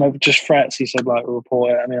just threats. He said, like,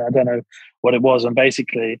 report it. I mean, I don't know what it was. And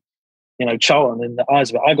basically, Charlton, in the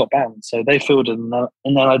eyes of it, I got banned. So they fielded an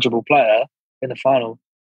ineligible player in the final,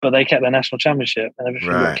 but they kept their national championship, and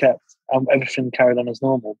everything got kept. Everything carried on as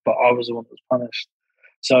normal, but I was the one that was punished.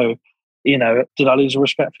 So, did I lose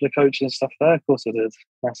respect for the coaches and stuff there? Of course I did,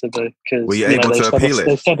 massively. Because were you able to appeal it?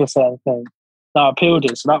 They said a certain thing. No, I appealed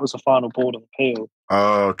it, so that was the final board of appeal.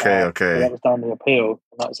 Oh, okay. So that was down the appeal,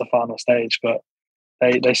 and that was the final stage. But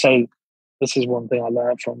they say, this is one thing I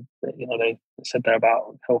learned from, they said they're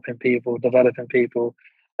about helping people, developing people.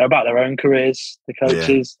 They're about their own careers, the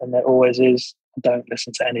coaches, and there always is. Don't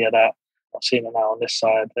listen to any of that. I've seen it now on this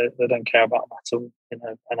side. They don't care about them at all,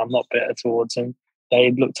 and I'm not bitter towards them. They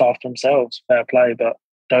looked after themselves, fair play, but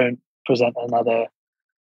don't present another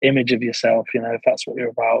image of yourself. If that's what you're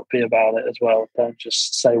about, be about it as well. Don't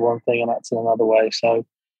just say one thing and act in another way. So,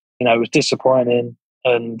 it was disappointing,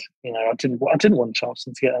 and I didn't want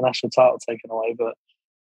Charleston to get a national title taken away. But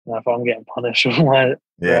if I'm getting punished,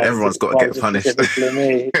 everyone's got to get punished.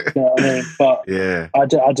 Me, you know what I mean? But yeah, I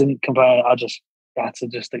didn't compare. I just had to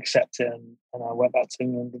just accept it, and I went back to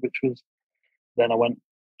England, which was then I went.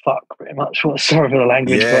 Fuck, pretty much. Sorry for the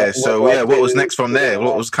language. Yeah. But what was next from there?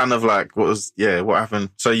 What was kind of like? What happened?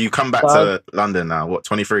 So you come back to London now? What,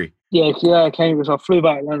 23? Yeah, Cambridge. I flew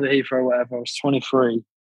back to London Heathrow, whatever. I was 23.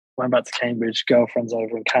 Went back to Cambridge. Girlfriend's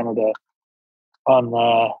over in Canada.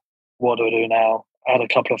 What do I do now? I had a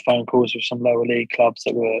couple of phone calls with some lower league clubs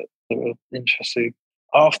that were interested.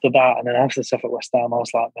 After that, and then after the stuff at West Ham, I was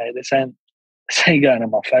like, mate, this ain't going in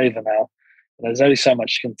my favour now. There's only so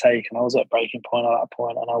much you can take, and I was at breaking point at that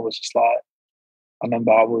point, and I was just like, I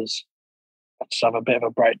remember I just have a bit of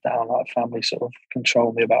a breakdown, like family sort of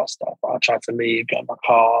control me about stuff. I tried to leave, get in my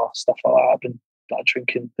car, stuff like that. I've been like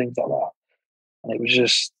drinking, things like that, and it was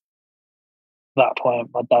just that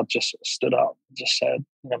point. My dad just stood up and just said,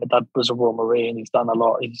 my dad was a Royal Marine. He's done a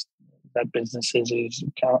lot. He's had businesses. He's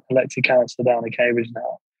elected councillor down in Cambridge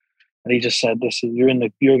now, and he just said,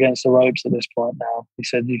 you're against the ropes at this point now. He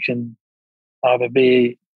said you can either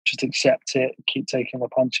be just accept it, keep taking the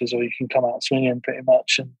punches, or you can come out swinging pretty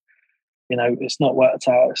much. And, it's not worked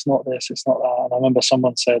out. It's not this, it's not that. And I remember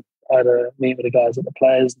someone said, I had a meet with the guys at the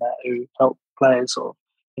Players Net who help players sort of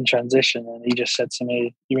in transition. And he just said to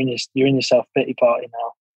me, you're in your self-pity party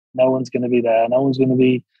now. No one's going to be there. No one's going to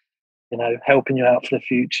be, helping you out for the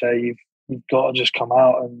future. You've got to just come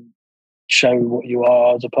out and show what you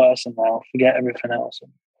are as a person now. Forget everything else.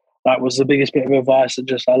 And that was the biggest bit of advice. That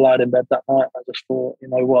just I lied in bed that night. I just thought, you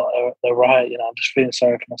know what, they're right. I'm just feeling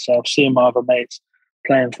sorry for myself. Seeing my other mates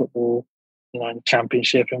playing football, in the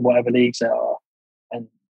championship in whatever leagues they are, and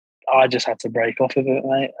I just had to break off of it,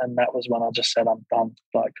 mate. And that was when I just said, I'm done,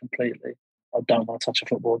 like completely. I don't want to touch a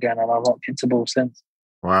football again. And I've not kicked a ball since.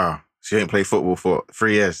 Wow. So you didn't play football for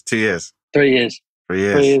 3 years, 2 years? 3 years. 3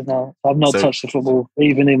 years. 3 years now. I've not touched the football,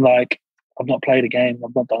 even in like, I've not played a game.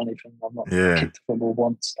 I've not done anything. I've not kicked a football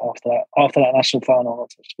once after that. After that national final, I've not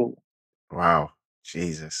touched football. Wow.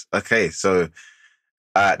 Jesus. Okay. So,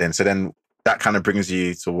 then. So then that kind of brings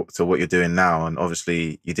you to what you're doing now. And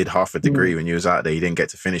obviously you did half a degree when you was out there. You didn't get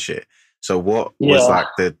to finish it. So what was like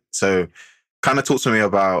so kind of talk to me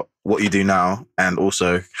about what you do now and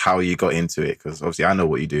also how you got into it. Because obviously I know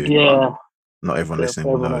what you do. Yeah. Not everyone listening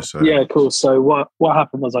will know. So. Yeah, cool. So what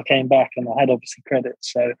happened was I came back and I had obviously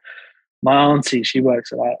credits. So my auntie, she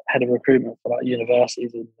works at like head of recruitment for like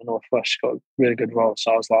universities in the Northwest. She got a really good role.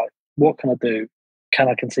 So I was like, what can I do? Can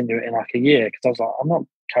I continue it in like a year? Because I was like, I'm not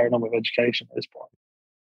carrying on with education at this point.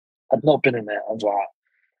 I'd not been in there. I was like,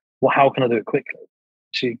 well, how can I do it quickly?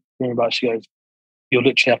 She goes, you'll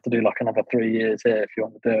literally have to do like another 3 years here if you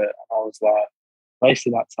want to do it. And I was like,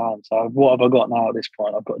 wasted that time. So what have I got now at this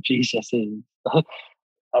point? I've got GCSE.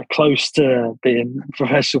 I'm close to being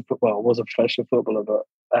professional football. I was a professional footballer, but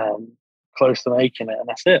close to making it. And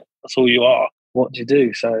that's it. That's all you are. What do you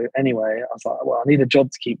do? So anyway, I was like, well, I need a job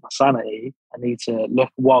to keep my sanity. I need to look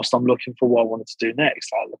whilst I'm looking for what I wanted to do next.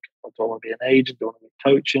 Like, do I want to be an agent? Do I want to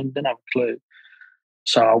be coaching? Didn't have a clue.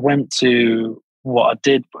 So I went to, what I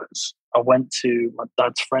did was I went to my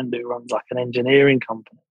dad's friend who runs like an engineering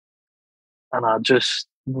company. And I just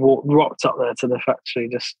rocked up there to the factory,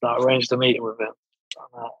 just like, arranged a meeting with him.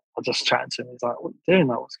 And I just chatted to him. He's like, what are you doing?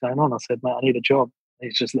 What's going on? I said, mate, I need a job.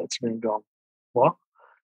 He's just looked at me and gone, what?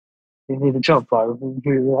 You need a job? Like,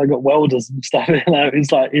 I got welders and stuff. You know?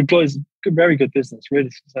 He's like, he employs very good business, really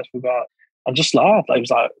successful guy. I just laughed. He was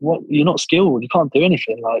like, what? You're not skilled. You can't do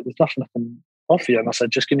anything. Like, there's nothing I can offer you. And I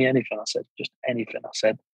said, just give me anything. I said, just anything. I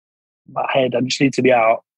said, my head, I just need to be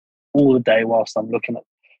out all the day whilst I'm looking at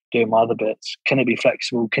doing my other bits. Can it be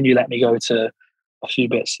flexible? Can you let me go to a few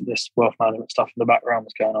bits of this wealth management stuff in the background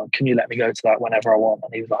was going on? Can you let me go to that whenever I want?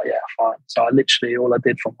 And he was like, yeah, fine. So I literally, all I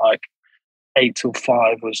did from like 8 till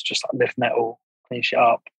 5 was just like lift metal, clean shit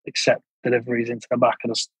up, accept deliveries into the back of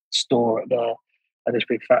the store at this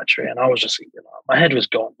big factory. And I was just, my head was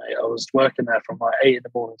gone, mate. I was working there from like 8 in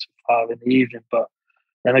the morning to 5 in the evening. But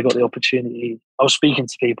then I got the opportunity. I was speaking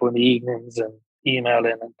to people in the evenings and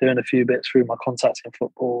emailing and doing a few bits through my contacts in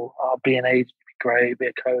football. Be an agent, be great, be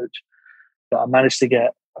a coach. But I managed to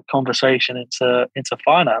get a conversation into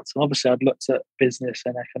finance. And obviously I'd looked at business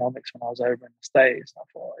and economics when I was over in the States. And I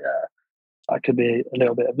thought, yeah, that could be a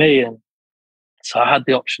little bit of me. And so I had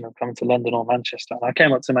the option of coming to London or Manchester. And I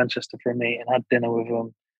came up to Manchester for a meeting, had dinner with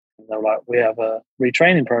them. And they were like, we have a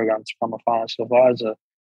retraining program to become a financial advisor.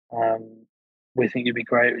 We think you'd be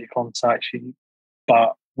great with your contacts,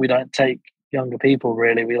 but we don't take younger people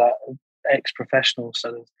really. We like ex-professionals,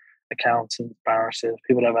 so there's accountants, barristers,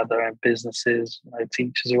 people that have had their own businesses,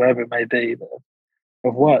 teachers, whoever it may be, that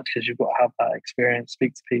have worked, because you've got to have that experience,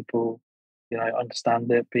 speak to people, understand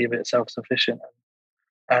it, be a bit self-sufficient.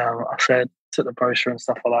 And I took the brochure and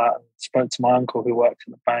stuff like that, and spoke to my uncle who worked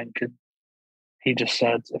in the bank, and he just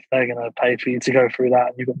said, if they're going to pay for you to go through that,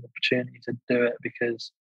 and you've got the opportunity to do it,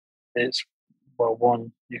 because it's, well,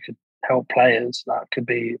 one, you could help players, that could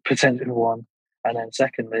be potentially one, and then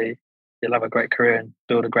secondly, you'll have a great career and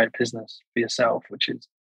build a great business for yourself, which is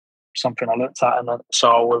something I looked at. And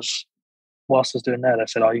so whilst I was doing that, they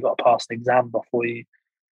said, you got to pass an exam before you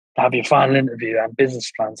have your final interview and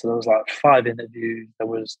business plan. So there was like 5 interviews. There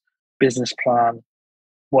was business plan,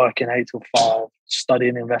 working 8 till 5,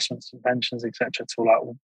 studying investments and pensions, etc., till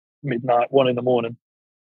like midnight, 1 in the morning,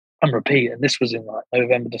 and repeat. And this was in like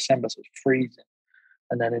November, December, so it's freezing.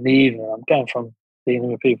 And then in the evening, I'm going from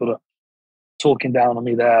dealing with people that talking down on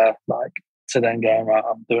me there, like, to then going, right,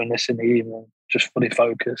 I'm doing this in the evening, just fully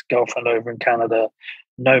focused, girlfriend over in Canada,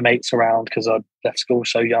 no mates around because I left school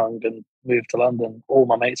so young and moved to London. All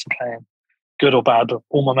my mates are playing, good or bad,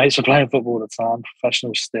 all my mates are playing football all the time,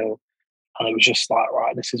 professionals still. And it was just like,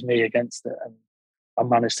 right, this is me against it. And I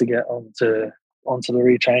managed to get onto the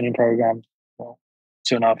retraining program,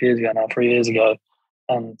 2.5 years ago now, 3 years ago.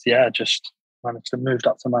 And yeah, just managed to move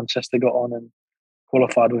up to Manchester, got on and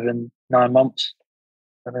qualified within 9 months,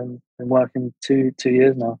 and then been working two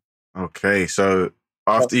years now. Okay, so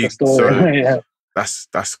after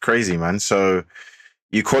that's crazy, man. So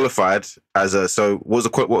you qualified as a, so what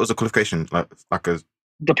was the qualification, like a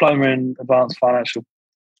diploma in advanced financial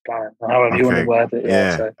planning, however you want to word it.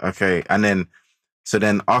 Yeah. So. Okay, and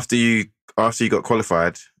then after you got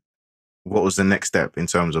qualified, what was the next step in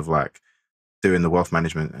terms of like doing the wealth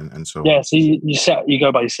management and so Yeah, on? so you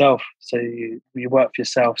go by yourself. So you work for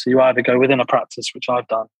yourself. So you either go within a practice, which I've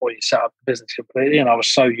done, or you set up a business completely. And I was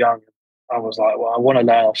so young, I was like, well, I want to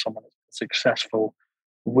learn off someone that's successful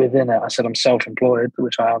within it. I said I'm self-employed,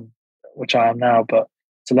 which I am now, but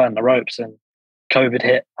to learn the ropes. And COVID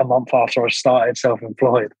hit a month after I started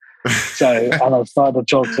self-employed. So and I started a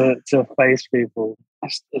job to face people.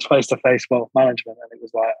 It's face-to-face wealth management, and it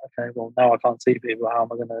was like, okay, well now I can't see people. How am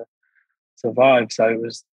I going to survive? So it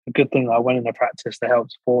was a good thing that I went into practice to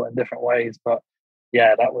help support in different ways. But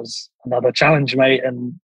yeah, that was another challenge, mate.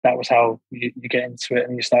 And that was how you get into it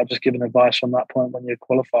and you start just giving advice from that point when you're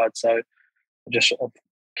qualified. So I just sort of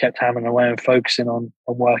kept hammering away and focusing on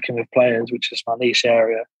working with players, which is my niche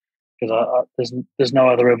area. Because there's no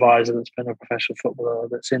other advisor that's been a professional footballer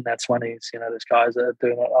that's in their 20s. You know, there's guys that are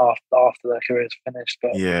doing it after their career's finished.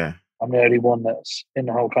 But Yeah. I'm the only one that's in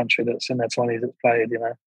the whole country that's in their 20s that's played, you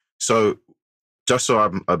know. So just so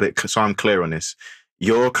I'm clear on this,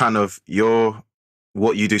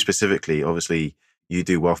 what you do specifically, obviously you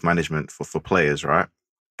do wealth management for players, right?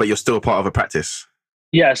 But you're still a part of a practice.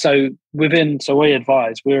 Yeah, so we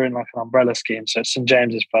advise, we're in like an umbrella scheme. So it's St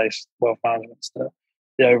James's Place Wealth Management's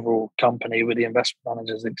the overall company with the investment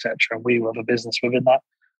managers, etc. And we have a business within that.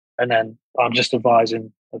 And then I'm just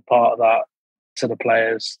advising as part of that to the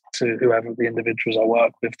players, to whoever the individuals I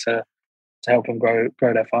work with to help them grow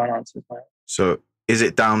their finances, mate. So is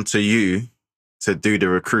it down to you to do the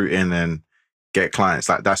recruiting and get clients?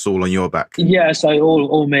 Like that's all on your back? Yeah, so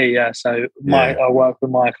all me, yeah. So Yeah. I work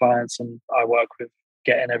with my clients and I work with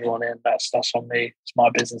getting everyone in. That's on me. It's my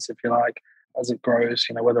business, if you like, as it grows,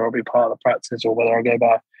 you know, whether I'll be part of the practice or whether I go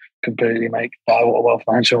by completely make Bywater Wealth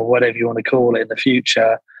Management or whatever you want to call it in the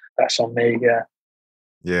future, that's on me, yeah.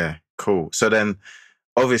 Yeah, cool. So then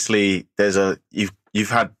obviously you've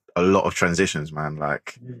had a lot of transitions, man,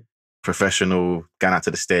 like professional, going out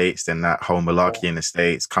to the States, then that whole malarkey in the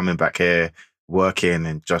States, coming back here, working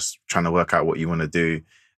and just trying to work out what you want to do.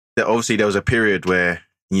 Obviously there was a period where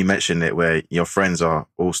you mentioned it where your friends are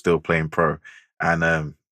all still playing pro.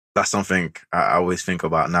 And that's something I always think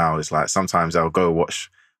about now. It's like sometimes I'll go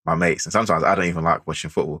watch my mates and sometimes I don't even like watching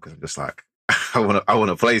football because I'm just like, I want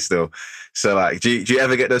to play still. So like, do you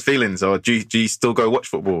ever get those feelings or do you still go watch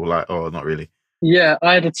football? Like, oh, not really. Yeah,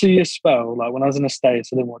 I had a 2-year spell. Like when I was in the States,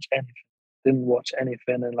 I didn't watch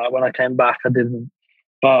anything. And like when I came back, I didn't.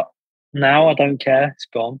 But now I don't care. It's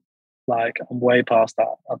gone. Like I'm way past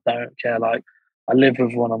that. I don't care. Like I live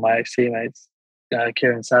with one of my ex-teammates,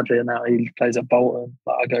 Kieran, sadly, and now he plays at Bolton.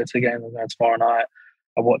 Like I go to the game. I'm going tomorrow night.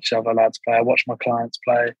 I watch other lads play. I watch my clients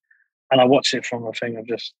play. And I watch it from a thing of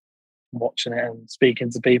just watching it and speaking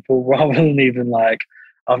to people rather than even like,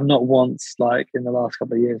 I've not once like in the last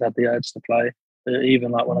couple of years had the urge to play. Even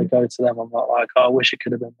like when I go to them, I'm not like, oh, I wish it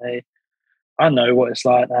could have been me. I know what it's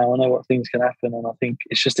like now. I know what things can happen, and I think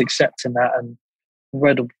it's just accepting that. And I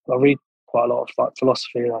read quite a lot of like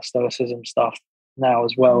philosophy, like stoicism stuff now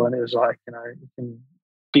as well. And it was like, you know, you can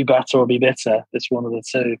be better or be bitter. It's one of the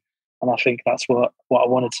two. And I think that's what I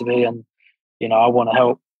wanted to be. And you know, I want to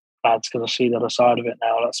help lads because I see the other side of it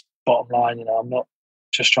now. That's bottom line. You know, I'm not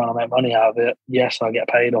just trying to make money out of it. Yes, I get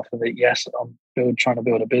paid off of it. Yes, I'm trying to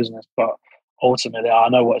build a business, but ultimately, I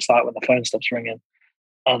know what it's like when the phone stops ringing.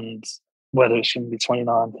 And whether it's going to be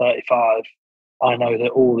 29, 35, I know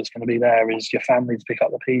that all that's going to be there is your family to pick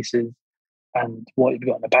up the pieces and what you've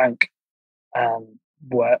got in the bank and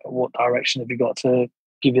what direction have you got to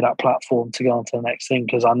give you that platform to go on to the next thing.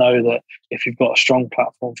 Because I know that if you've got a strong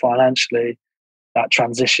platform financially, that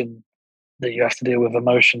transition that you have to deal with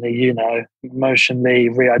emotionally, you know, emotionally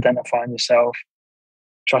re-identifying yourself.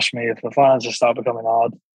 Trust me, if the finances start becoming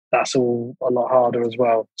hard, that's all a lot harder as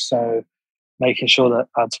well. So making sure that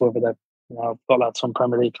lads, whether they've, you know, I've got lads from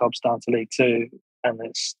Premier League clubs down to League Two, and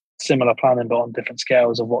it's similar planning but on different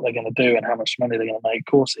scales of what they're going to do and how much money they're going to make,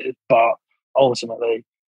 of course it is, but ultimately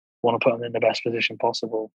want to put them in the best position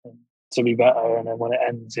possible and to be better. And then when it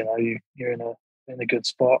ends, you know, you're in a good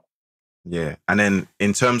spot. Yeah. And then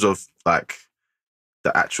in terms of like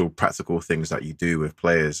the actual practical things that you do with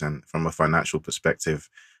players and from a financial perspective,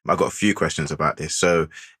 I've got a few questions about this. So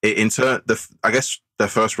I guess the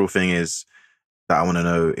first real thing is that I want to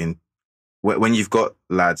know when you've got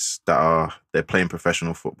lads they're playing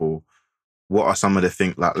professional football, what are some of the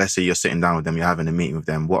things, like let's say you're sitting down with them, you're having a meeting with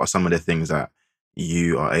them, what are some of the things that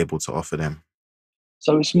you are able to offer them?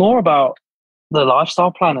 So it's more about the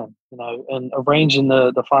lifestyle planning, you know, and arranging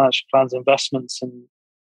the financial plans, investments and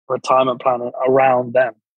retirement planning around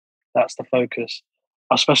them. That's the focus.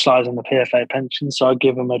 I specialise in the PFA pension, so I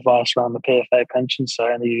give them advice around the PFA pension. So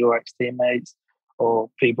any of your ex-teammates or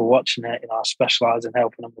people watching it, you know, I specialise in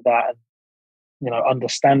helping them with that. And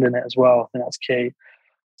understanding it as well. I think that's key.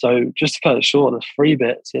 So just to cut it short, there's three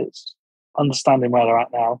bits. It's understanding where they're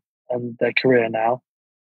at now and their career now,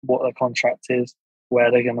 what their contract is, where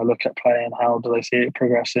they're going to look at playing, how do they see it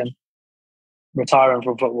progressing, retiring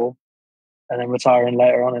from football, and then retiring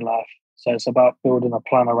later on in life. So it's about building a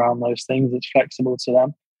plan around those things. It's flexible to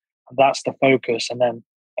them. And that's the focus. And then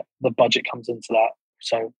the budget comes into that.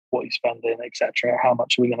 So what you're spending, etc. How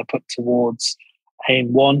much are we going to put towards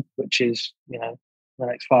aim one, which is, the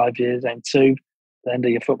next 5 years, aim two, the end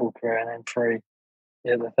of your football career, and aim three,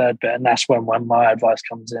 the third bit. And that's when my advice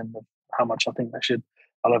comes in of how much I think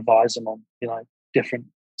I'll advise them on, different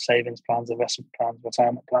savings plans, investment plans,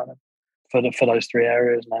 retirement planning for those three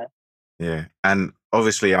areas, mate. Yeah, and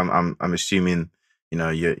obviously, I'm assuming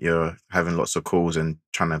you're having lots of calls and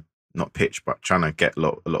trying to not pitch, but trying to get a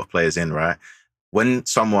lot of players in, right? When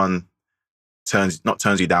someone turns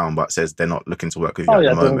you down, but says they're not looking to work with you at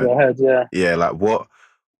the moment, go ahead, yeah, like what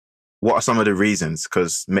are some of the reasons?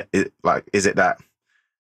 Because is it that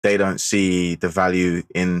they don't see the value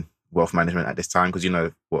in wealth management at this time? Because you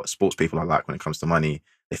know what sports people are like when it comes to money,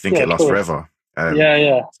 they think it lasts forever.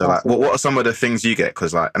 So like, what are some of the things you get?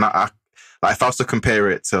 Because like, and I if I was to compare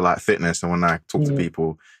it to like fitness, and when I talk to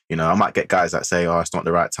people, I might get guys that say, "Oh, it's not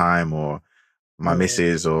the right time," or "My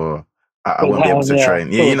missus," or "I won't be able to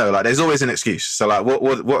train." Yeah, like there's always an excuse. So like,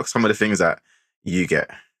 what are some of the things that you get?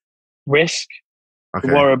 Risk. Okay.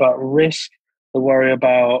 The worry about risk. The worry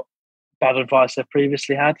about bad advice they've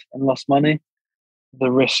previously had and lost money. The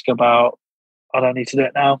risk about, I don't need to do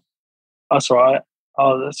it now. That's all right.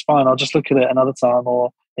 Oh, that's fine. I'll just look at it another time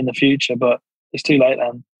or in the future. But it's too late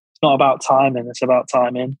then. It's not about timing. It's about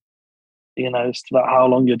timing. It's about how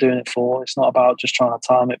long you're doing it for. It's not about just trying to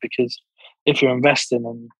time it, because if you're investing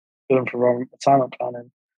and doing for retirement planning,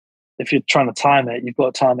 if you're trying to time it, you've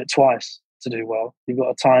got to time it twice to do well. You've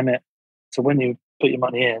got to time it to when you put your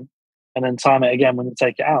money in, and then time it again when you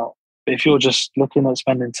take it out. But if you're just looking at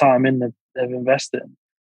spending time in they've invested,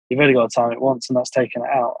 you've only got to time it once, and that's taking it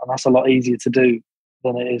out. And that's a lot easier to do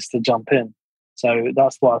than it is to jump in. So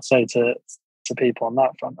that's what I'd say to people on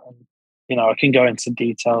that front. And, I can go into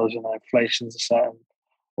details, inflation's a certain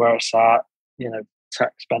where it's at,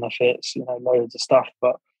 tax benefits, loads of stuff.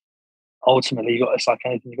 But ultimately, it's like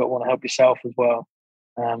anything, you've got to want to help yourself as well.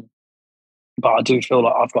 But I do feel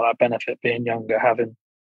like I've got that benefit being younger,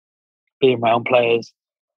 being around players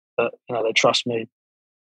that, they trust me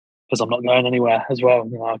because I'm not going anywhere as well.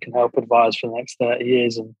 I can help advise for the next 30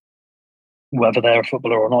 years, and whether they're a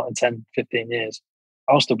footballer or not in 10, 15 years,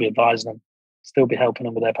 I'll still be advising them, still be helping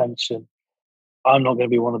them with their pension. I'm not going to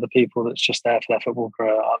be one of the people that's just there for their football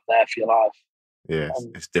career. I'm there for your life. Yeah,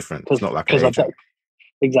 it's different. It's not like an agent.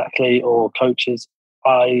 Exactly, or coaches.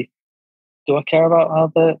 Do I care about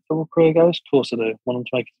how their football career goes? Of course I do. Want them to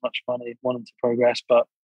make as much money, want them to progress, but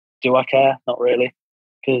do I care? Not really,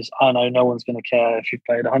 because I know no one's going to care if you've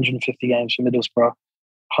played 150 games for Middlesbrough,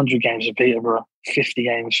 100 games for Peterborough, 50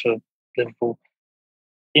 games for Liverpool.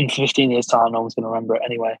 In 15 years' time, no one's going to remember it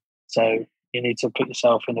anyway. So you need to put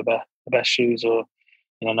yourself in the best shoes, or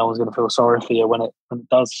no one's going to feel sorry for you when it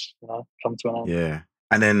does come to an end. Yeah,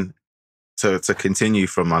 and then to continue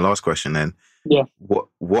from my last question, then what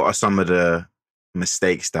are some of the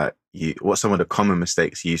mistakes what's some of the common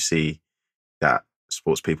mistakes you see that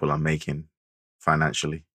sports people are making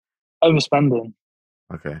financially? Overspending.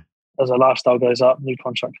 Okay. As a lifestyle goes up, new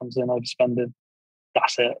contract comes in, overspending.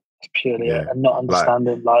 That's it. It's purely it. And not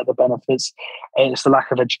understanding the benefits. It's the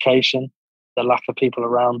lack of education, the lack of people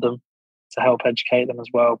around them to help educate them as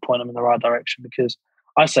well, point them in the right direction. Because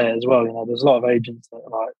I say it as well, there's a lot of agents that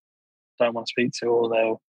don't want to speak to,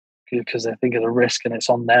 or because they think of the risk and it's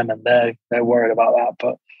on them and they're worried about that.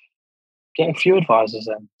 But get a few advisors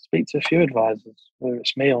then. Speak to a few advisors, whether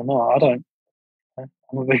it's me or not. I'm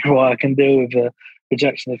a big boy. I can deal with the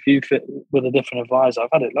rejection if you fit with a different advisor. I've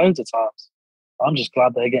had it loads of times. I'm just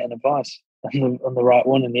glad they're getting advice and the right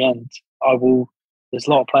one in the end. There's a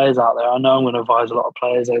lot of players out there. I know I'm going to advise a lot of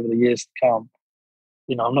players over the years to come.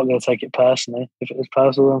 I'm not going to take it personally. If it was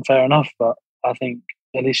personal, then fair enough. But I think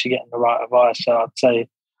at least you're getting the right advice. So I'd say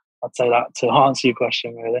that to answer your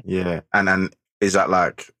question, really. Yeah, and is that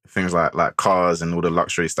like things like cars and all the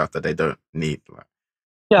luxury stuff that they don't need?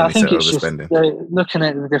 Yeah, I think it's just looking at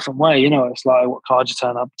it in a different way. It's like what card you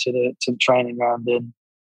turn up to the training ground in.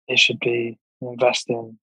 It should be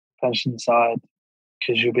investing pension side,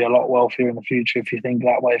 because you'll be a lot wealthier in the future if you think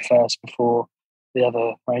that way first before the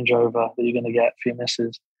other Range Rover that you're going to get for your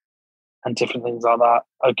missus and different things like that.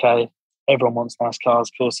 Okay, everyone wants nice cars.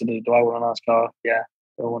 Of course they do. Do I want a nice car? Yeah.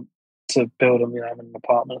 Do I want to build them? I'm in an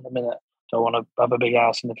apartment at the minute. Do I want to have a big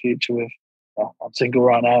house in the future with well, I'm single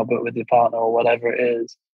right now, but with your partner or whatever it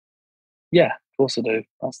is, yeah, of course I do.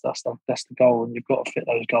 That's the goal, and you've got to fit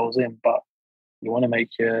those goals in. But you want to make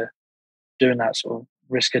your doing that sort of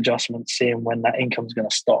risk adjustment, seeing when that income's going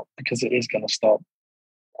to stop, because it is going to stop,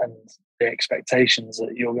 and the expectations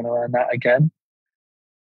that you're going to earn that again.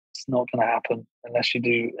 It's not going to happen unless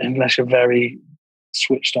you're very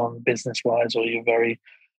switched on business wise, or you're a very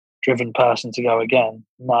driven person to go again.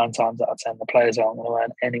 9 times out of 10, the players aren't going to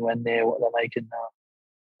earn anywhere near what they're making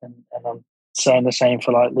now. And I'm saying the same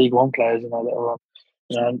for like League One players, that are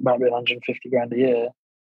on, might be 150 grand a year.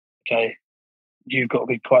 Okay, you've got to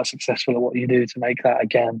be quite successful at what you do to make that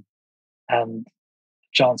again. And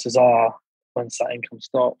chances are, once that income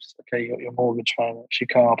stops, okay, you got your mortgage payments, your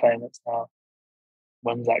car payments now.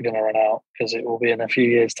 When's that going to run out? Because it will be in a few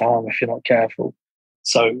years' time if you're not careful.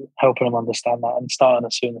 So helping them understand that and starting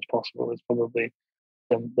as soon as possible is probably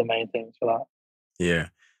the main thing for that. Yeah.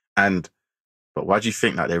 But why do you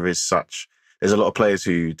think that there's a lot of players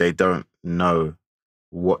who they don't know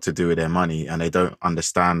what to do with their money, and they don't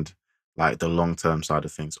understand like the long-term side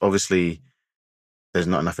of things? Obviously, there's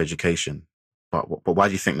not enough education, but why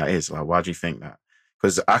do you think that is? Like, why do you think that?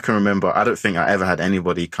 Because I can remember, I don't think I ever had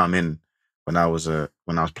anybody come in when I was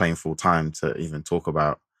playing full time to even talk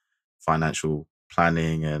about financial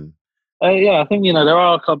planning and. Yeah, I think there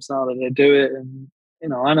are clubs now that they do it,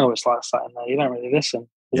 and I know it's like sat in there. You don't really listen,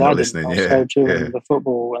 You're because I not didn't. listening, I was yeah, so driven yeah. with the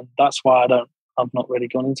football, and that's why I've not really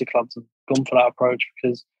gone into clubs and gone for that approach,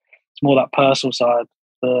 because it's more that personal side.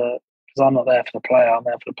 Because I'm not there for the player, I'm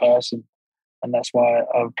there for the person, and that's why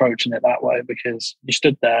I'm approaching it that way. Because you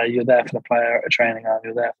stood there, you're there for the player at a training ground,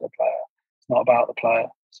 you're there for the player. It's not about the player;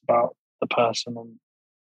 it's about the person and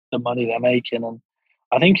the money they're making. And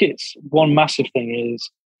I think it's one massive thing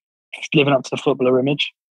is living up to the footballer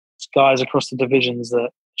image. It's guys across the divisions that are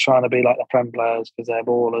trying to be like the Prem players because they're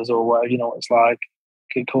ballers or whatever. You know what it's like.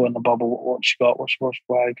 Get caught in the bubble. What you got? What's your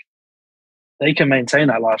flag? They can maintain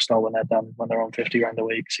that lifestyle when they're done, when they're on 50 grand a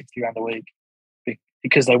week, 60 grand a week,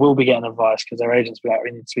 because they will be getting advice, because their agents will be like,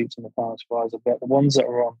 we need to speak to the finance advisor. But the ones that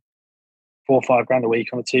are on 4 or 5 grand a week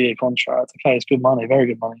on a 2-year contract, okay, it's good money, very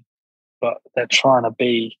good money, but they're trying to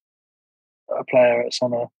be a player that's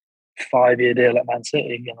on a 5-year deal at Man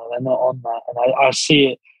City. They're not on that. And I see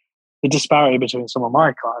it, the disparity between some of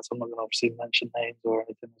my clients. I'm not going to obviously mention names or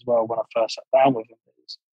anything as well. When I first sat down with them,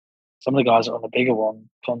 some of the guys that are on the bigger one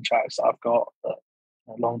contracts that I've got,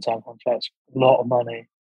 long-term contracts, a lot of money.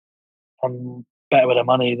 I'm better with their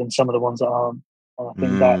money than some of the ones that aren't. And I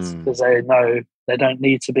think that's because they know they don't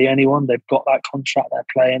need to be anyone. They've got that contract, they're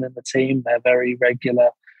playing in the team, they're very regular,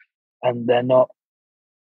 and they're not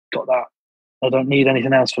got that. They don't need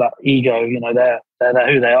anything else for that ego. They're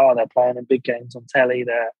who they are. They're playing in big games on telly.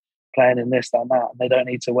 They're playing in this, that, and that. And they don't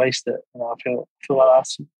need to waste it. I feel like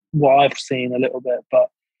that's what I've seen a little bit. But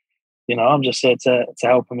I'm just here to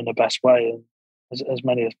help them in the best way, and as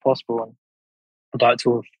many as possible. And I'd like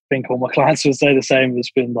to think all my clients would say the same.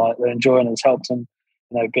 It's been like they're enjoying it. It's helped them,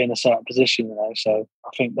 be in a certain position. So I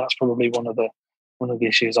think that's probably one of the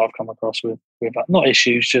issues I've come across with not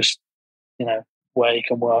issues, just where you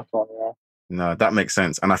can work on. No, that makes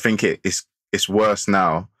sense, and I think it's worse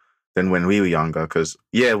now than when we were younger, because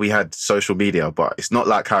we had social media, but it's not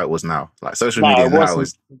like how it was now. Like social media now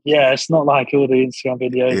is it's not like all the Instagram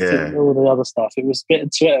videos, all the other stuff. It was a bit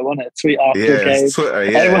of Twitter, wasn't it? Tweet after a game. It's Twitter,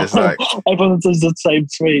 it's like everyone does the same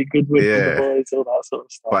tweet. Good win for the boys, all that sort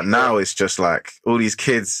of stuff. But now it's just like all these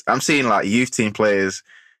kids. I'm seeing like youth team players.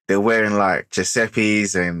 They're wearing like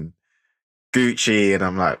Giuseppe's and Gucci, and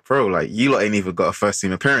I'm like, bro, like you lot ain't even got a first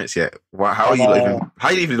team appearance yet. How are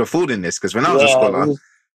you even affording this? Because when I was a scholar,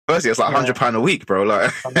 firstly it's like £100 a week, bro.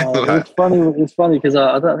 Like, I know. It's funny because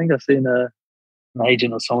I don't think I've seen an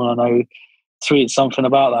agent or someone I know tweet something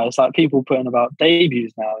about that. It's like people putting about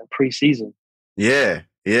debuts now in pre-season. Yeah.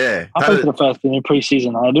 I played for the first team in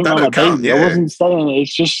pre-season. I didn't run my debut. I wasn't saying it.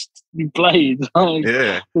 It's just you played.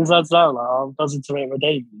 That's out. Like, I wasn't to make my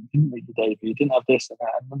debut. You didn't make the debut. You didn't have this and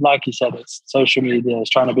that. And like you said, it's social media. It's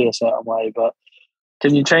trying to be a certain way, but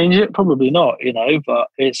can you change it? Probably not. But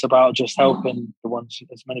it's about just helping the ones,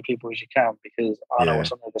 as many people as you can, because I know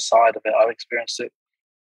what's on the other side of it. I've experienced it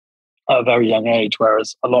at a very young age,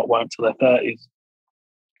 whereas a lot won't till their 30s.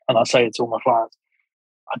 And I say it to all my clients.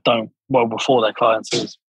 Before their clients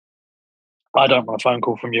is, I don't want a phone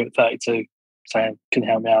call from you at 32 saying, can you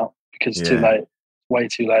help me out? Because it's too late, way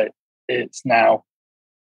too late. It's now.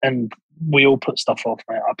 And we all put stuff off,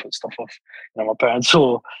 mate. I put stuff off. My parents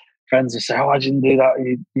or friends will say, oh, I didn't do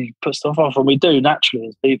that. You put stuff off. And we do naturally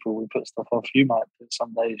as people. We put stuff off. You might do it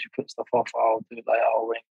some days. You put stuff off. I'll do it later. I'll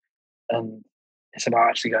ring. And it's about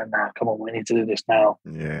actually going, now, come on, we need to do this now.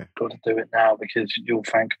 Yeah. Got to do it now because you'll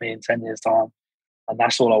thank me in 10 years' time. And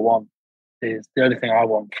that's all I want. Is the only thing I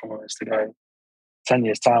want from them is to go 10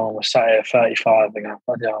 years' time when we're sat here at 35 and go,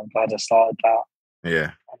 bloody hell, I'm glad I started that.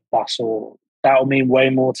 Yeah. And that's all. That'll mean way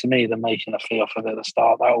more to me than making a fee off of it at the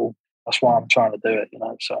start. That's why I'm trying to do it,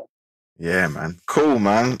 so. Yeah, man. Cool,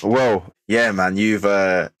 man. Well, yeah, man, you've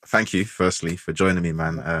thank you firstly for joining me,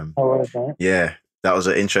 man. No worries, mate. Yeah, that was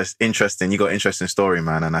an interesting. You got an interesting story,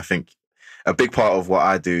 man. And I think a big part of what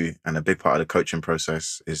I do and a big part of the coaching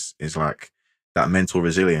process is like that mental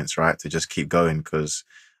resilience, right? To just keep going, because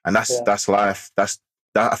that's life. I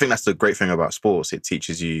think that's the great thing about sports. It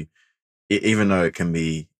teaches you, even though it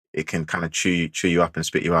can kind of chew you up and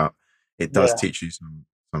spit you out. It does teach you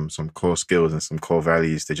some core skills and some core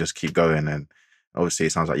values to just keep going. And obviously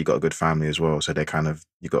it sounds like you got a good family as well. So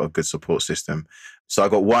you got a good support system. So I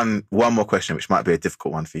got one more question, which might be a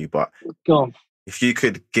difficult one for you, but go on. If you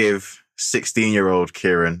could give 16-year-old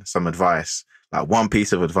Kieran some advice, like one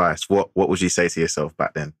piece of advice, what would you say to yourself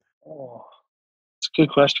back then? Oh, it's a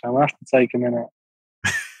good question. I'm going to have to take a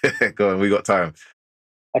minute. Go on, we got time.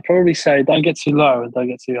 I'd probably say don't get too low and don't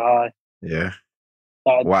get too high. Yeah.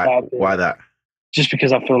 Why that? Just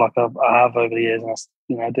because I feel like I have over the years,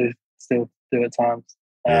 and I do still do at times.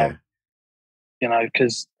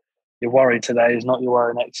 Because your worry today is not your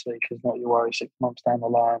worry next week, is not your worry 6 months down the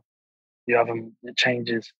line. You have them, it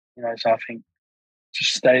changes. So I think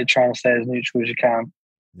just trying to stay as neutral as you can.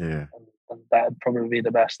 Yeah. And that'd probably be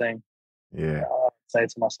the best thing. Yeah. I'd say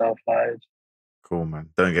to myself, like. Cool, man.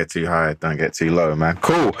 Don't get too high, don't get too low, man.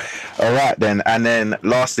 Cool. All right, then. And then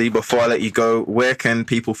lastly, before I let you go, where can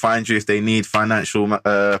people find you if they need financial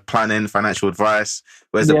planning, financial advice?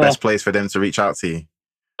 Where's the best place for them to reach out to you?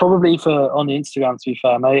 Probably on the Instagram, to be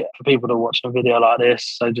fair, mate. For people that are watching a video like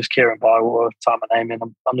this, so just Kieran Bywater, type my name in.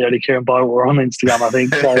 I'm the only Kieran Bywater on Instagram, I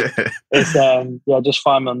think. So it's just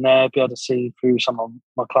find me on there, be able to see through some of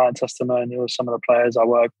my client testimonials, some of the players I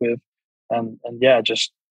work with, and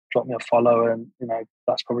just drop me a follow, and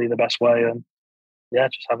that's probably the best way. And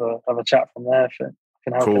just have a chat from there if it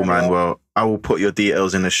can help. Cool, man. Well, I will put your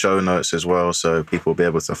details in the show notes as well, so people will be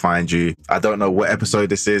able to find you. I don't know what episode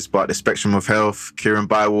this is, but the Spectrum of Health, Kieran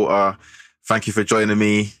Bywater, thank you for joining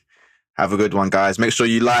me. Have a good one, guys. Make sure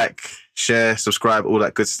you like, share, subscribe, all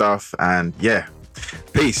that good stuff. And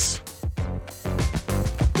peace.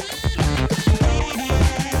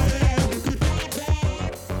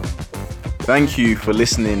 Thank you for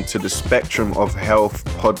listening to the Spectrum of Health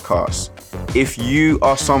podcast. If you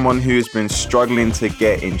are someone who has been struggling to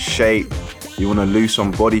get in shape, you want to lose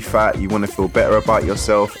some body fat, you want to feel better about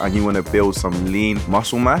yourself, and you want to build some lean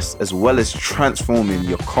muscle mass, as well as transforming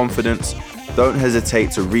your confidence, don't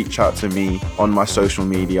hesitate to reach out to me on my social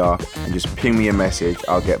media and just ping me a message.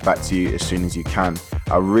 I'll get back to you as soon as you can.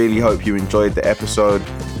 I really hope you enjoyed the episode.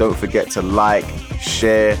 Don't forget to like,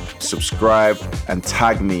 share, subscribe, and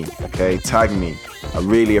tag me, okay? Tag me. I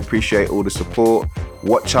really appreciate all the support.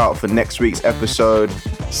 Watch out for next week's episode.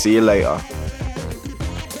 See you later.